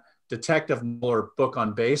that detective or book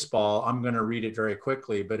on baseball, I'm going to read it very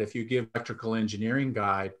quickly. But if you give electrical engineering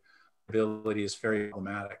guide, ability is very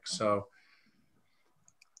problematic. So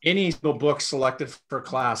any single book selected for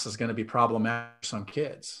class is going to be problematic for some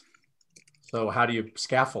kids. So how do you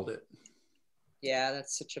scaffold it? Yeah,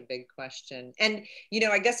 that's such a big question. And, you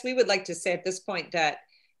know, I guess we would like to say at this point that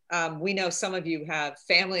we know some of you have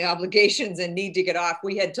family obligations and need to get off.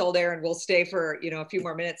 We had told Aaron we'll stay for, you know, a few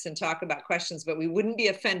more minutes and talk about questions, but we wouldn't be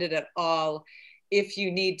offended at all if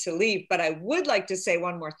you need to leave. But I would like to say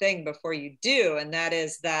one more thing before you do, and that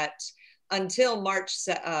is that until March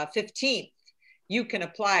 15th, you can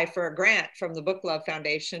apply for a grant from the Book Love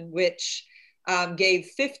Foundation, which gave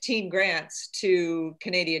 15 grants to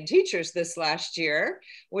Canadian teachers this last year,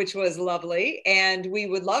 which was lovely. And we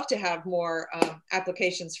would love to have more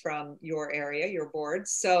applications from your area, your board.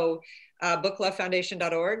 So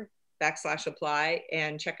booklovefoundation.org/apply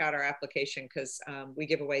and check out our application, because we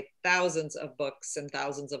give away thousands of books and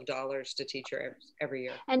thousands of dollars to teachers every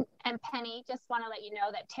year. And Penny, just want to let you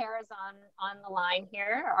know that Tara's on the line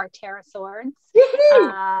here, our Tara Swords.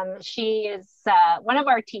 She is one of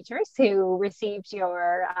our teachers who received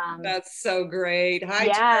your That's so great.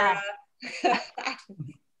 Hi, Tara.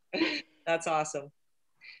 That's awesome.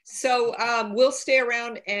 So we'll stay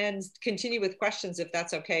around and continue with questions if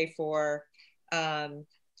that's okay for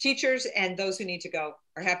teachers, and those who need to go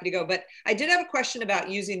are happy to go. But I did have a question about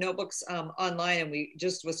using notebooks online, and we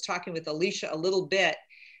just was talking with Alicia a little bit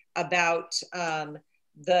about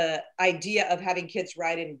the idea of having kids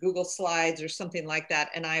write in Google Slides or something like that.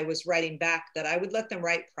 And I was writing back that I would let them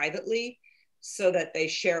write privately so that they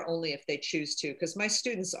share only if they choose to, because my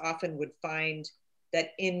students often would find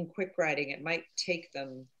that in quick writing, it might take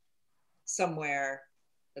them somewhere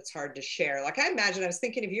that's hard to share. Like I imagine, I was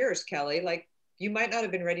thinking of yours, Kelly, like you might not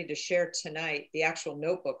have been ready to share tonight the actual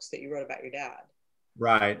notebooks that you wrote about your dad.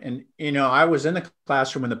 Right. And, I was in the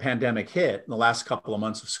classroom when the pandemic hit, in the last couple of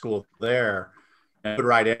months of school there. And I would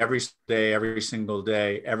write every day, every single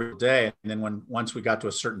day, every day. And then once we got to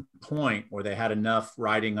a certain point where they had enough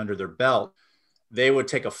writing under their belt, they would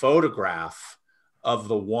take a photograph of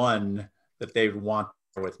the one that they would want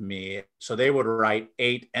with me. So they would write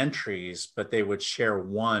 8 entries, but they would share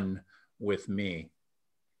one with me.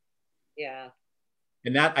 Yeah.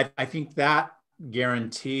 And that, I think that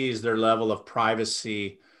guarantees their level of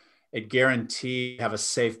privacy. It guarantees have a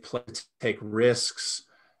safe place to take risks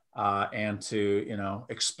and to,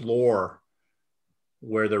 explore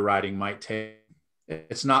where the writing might take.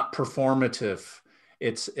 It's not performative.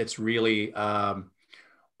 It's really, I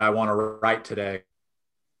want to write today.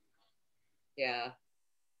 Yeah.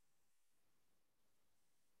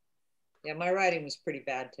 Yeah, my writing was pretty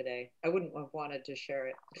bad today. I wouldn't have wanted to share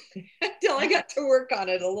it until I got to work on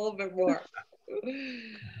it a little bit more.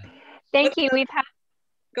 Thank you.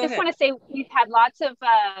 Want to say we've had lots of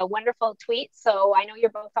wonderful tweets. So I know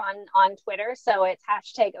you're both on Twitter. So it's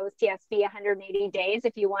hashtag OCSB 180 days.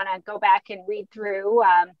 If you want to go back and read through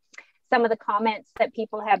some of the comments that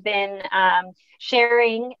people have been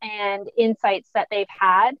sharing and insights that they've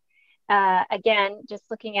had. Again, just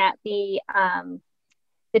looking at the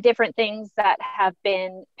different things that have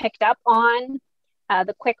been picked up on,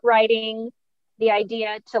 the quick writing, the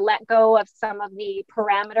idea to let go of some of the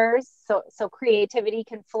parameters so creativity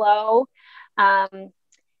can flow.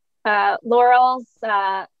 Laurel's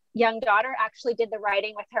young daughter actually did the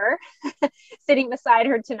writing with her, sitting beside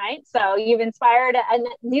her tonight. So you've inspired a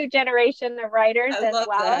new generation of writers as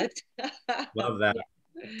well. Love that.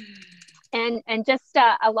 Yeah. And just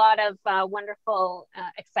a lot of wonderful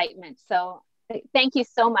excitement. So thank you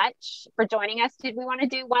so much for joining us. Did we want to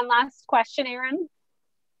do one last question, Aaron?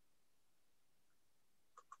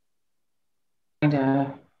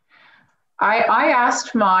 I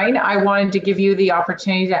asked mine. I wanted to give you the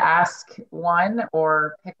opportunity to ask one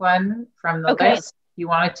or pick one from the list. You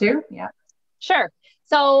wanted to? Yeah. Sure.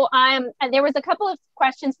 So there was a couple of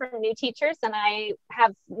questions from new teachers, and I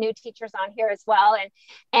have new teachers on here as well.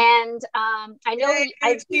 And I know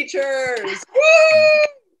teachers.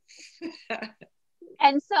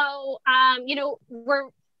 And so we're,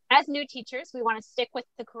 as new teachers, we want to stick with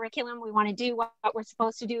the curriculum. We want to do what we're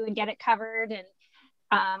supposed to do and get it covered. And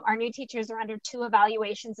our new teachers are under 2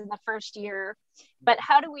 evaluations in the first year. But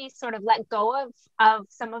how do we sort of let go of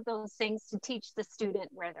some of those things to teach the student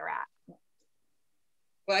where they're at?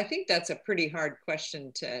 Well, I think that's a pretty hard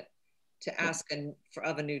question to ask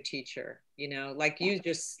of a new teacher. Like you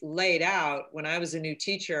just laid out, when I was a new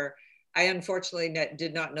teacher, I unfortunately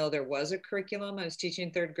did not know there was a curriculum. I was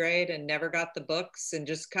teaching 3rd grade and never got the books and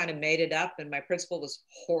just kind of made it up. And my principal was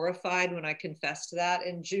horrified when I confessed that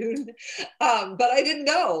in June, but I didn't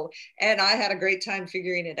know. And I had a great time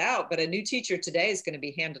figuring it out. But a new teacher today is going to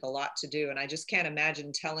be handed a lot to do. And I just can't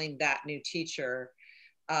imagine telling that new teacher,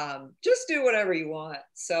 just do whatever you want.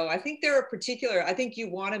 So I think I think you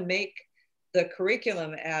want to make the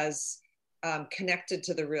curriculum as connected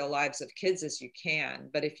to the real lives of kids as you can.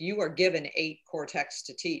 But if you are given 8 core texts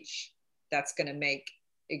to teach, that's going to make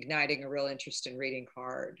igniting a real interest in reading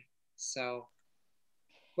hard. So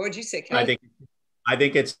what would you say, Kelly? I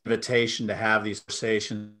think it's an invitation to have these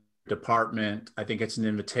conversations department. I think it's an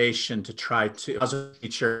invitation to try to, as a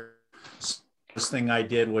teacher, this thing I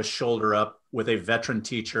did was shoulder up with a veteran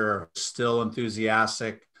teacher, still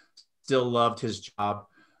enthusiastic, still loved his job,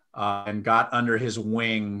 and got under his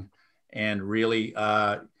wing. And really,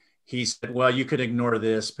 he said, well, you could ignore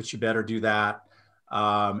this, but you better do that.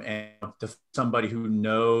 And somebody who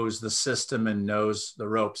knows the system and knows the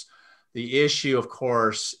ropes. The issue, of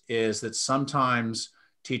course, is that sometimes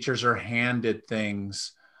teachers are handed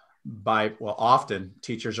things often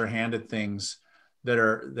teachers are handed things that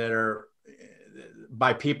are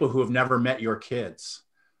by people who have never met your kids.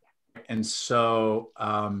 And so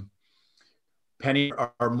Penny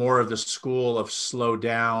are more of the school of slow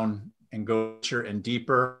down and go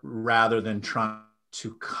deeper rather than trying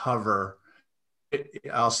to cover.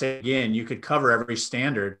 I'll say again, you could cover every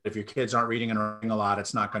standard. If your kids aren't reading and writing a lot,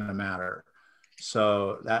 it's not going to matter.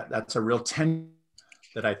 So that's a real tension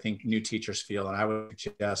that I think new teachers feel. And I would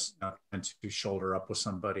suggest to shoulder up with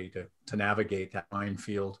somebody to navigate that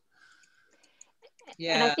minefield.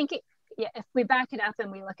 Yeah. And I think if we back it up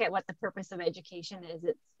and we look at what the purpose of education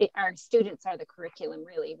is, our students are the curriculum,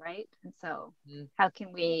 really, right? And so how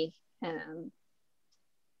can we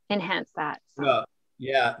enhance that? So. Well,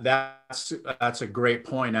 Yeah, that's a great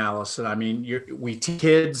point, Allison. I mean, we teach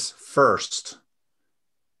kids first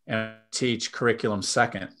and teach curriculum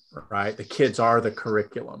second, right? The kids are the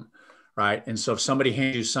curriculum, right? And so if somebody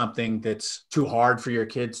hands you something that's too hard for your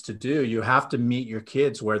kids to do, you have to meet your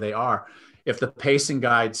kids where they are. If the pacing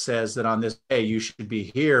guide says that on this day you should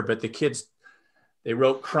be here, but the kids, they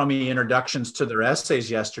wrote crummy introductions to their essays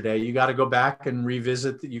yesterday, you got to go back and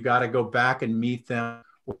revisit, you got to go back and meet them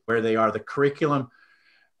where they are. The curriculum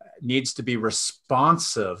needs to be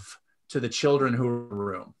responsive to the children who are in the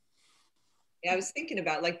room. Yeah, I was thinking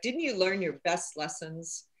about, like, didn't you learn your best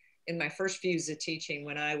lessons in my first few years of teaching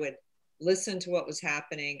when I would listen to what was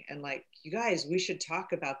happening and like, you guys, we should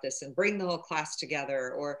talk about this and bring the whole class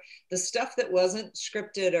together, or the stuff that wasn't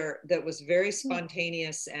scripted or that was very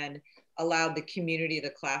spontaneous and allowed the community of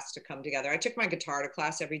the class to come together. I took my guitar to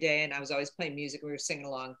class every day and I was always playing music. We were singing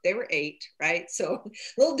along. They were 8, right? So a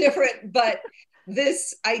little different, but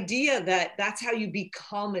this idea that that's how you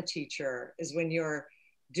become a teacher is when you're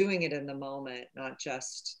doing it in the moment, not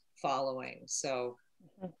just following. So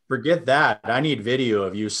forget that. I need video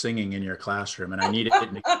of you singing in your classroom, and I need it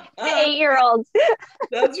in the 8-year-olds.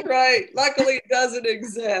 That's right. Luckily, it doesn't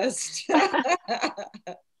exist.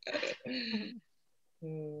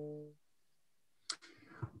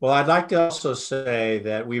 Well, I'd like to also say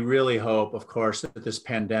that we really hope, of course, that this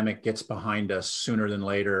pandemic gets behind us sooner than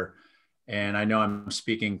later. And I know I'm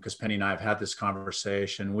speaking because Penny and I have had this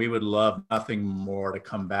conversation. We would love nothing more to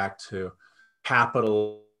come back to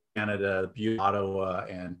capital Canada, beautiful Ottawa,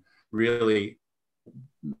 and really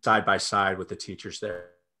side by side with the teachers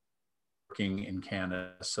there working in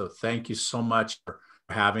Canada. So thank you so much for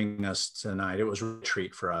having us tonight. It was a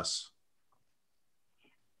treat for us.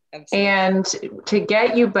 Absolutely. And to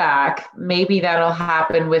get you back, maybe that'll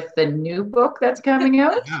happen with the new book that's coming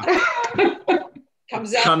out. Yeah.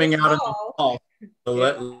 Coming out in the fall. So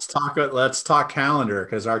yeah. Let's talk calendar,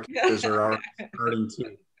 because our calendars are already starting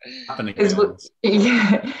to happen again.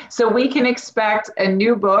 Yeah. So we can expect a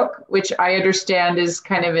new book, which I understand is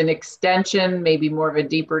kind of an extension, maybe more of a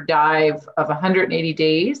deeper dive of 180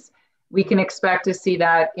 days. We can expect to see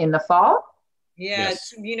that in the fall. Yeah,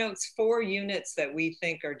 yes. It's 4 units that we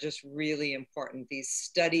think are just really important. These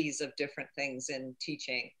studies of different things in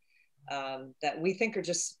teaching that we think are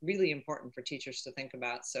just really important for teachers to think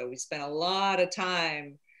about. So we spent a lot of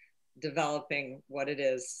time developing what it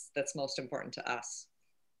is that's most important to us.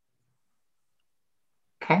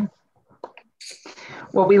 Okay.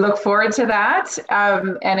 Well, we look forward to that.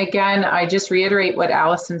 And again, I just reiterate what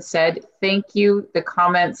Allison said. Thank you. The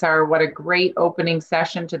comments are what a great opening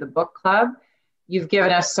session to the book club. You've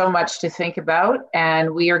given us so much to think about,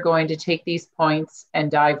 and we are going to take these points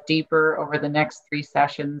and dive deeper over the next 3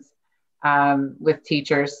 sessions with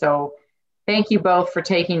teachers. So thank you both for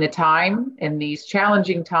taking the time in these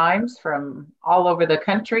challenging times from all over the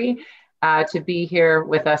country to be here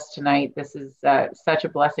with us tonight. This is such a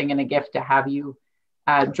blessing and a gift to have you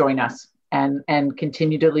join us and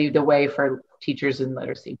continue to lead the way for teachers in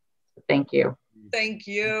literacy. Thank you. Thank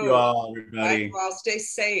you. Thank you all, everybody. Bye. Well, stay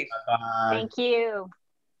safe. Bye-bye. Thank you.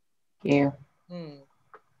 Thank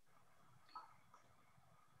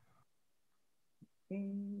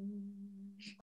you.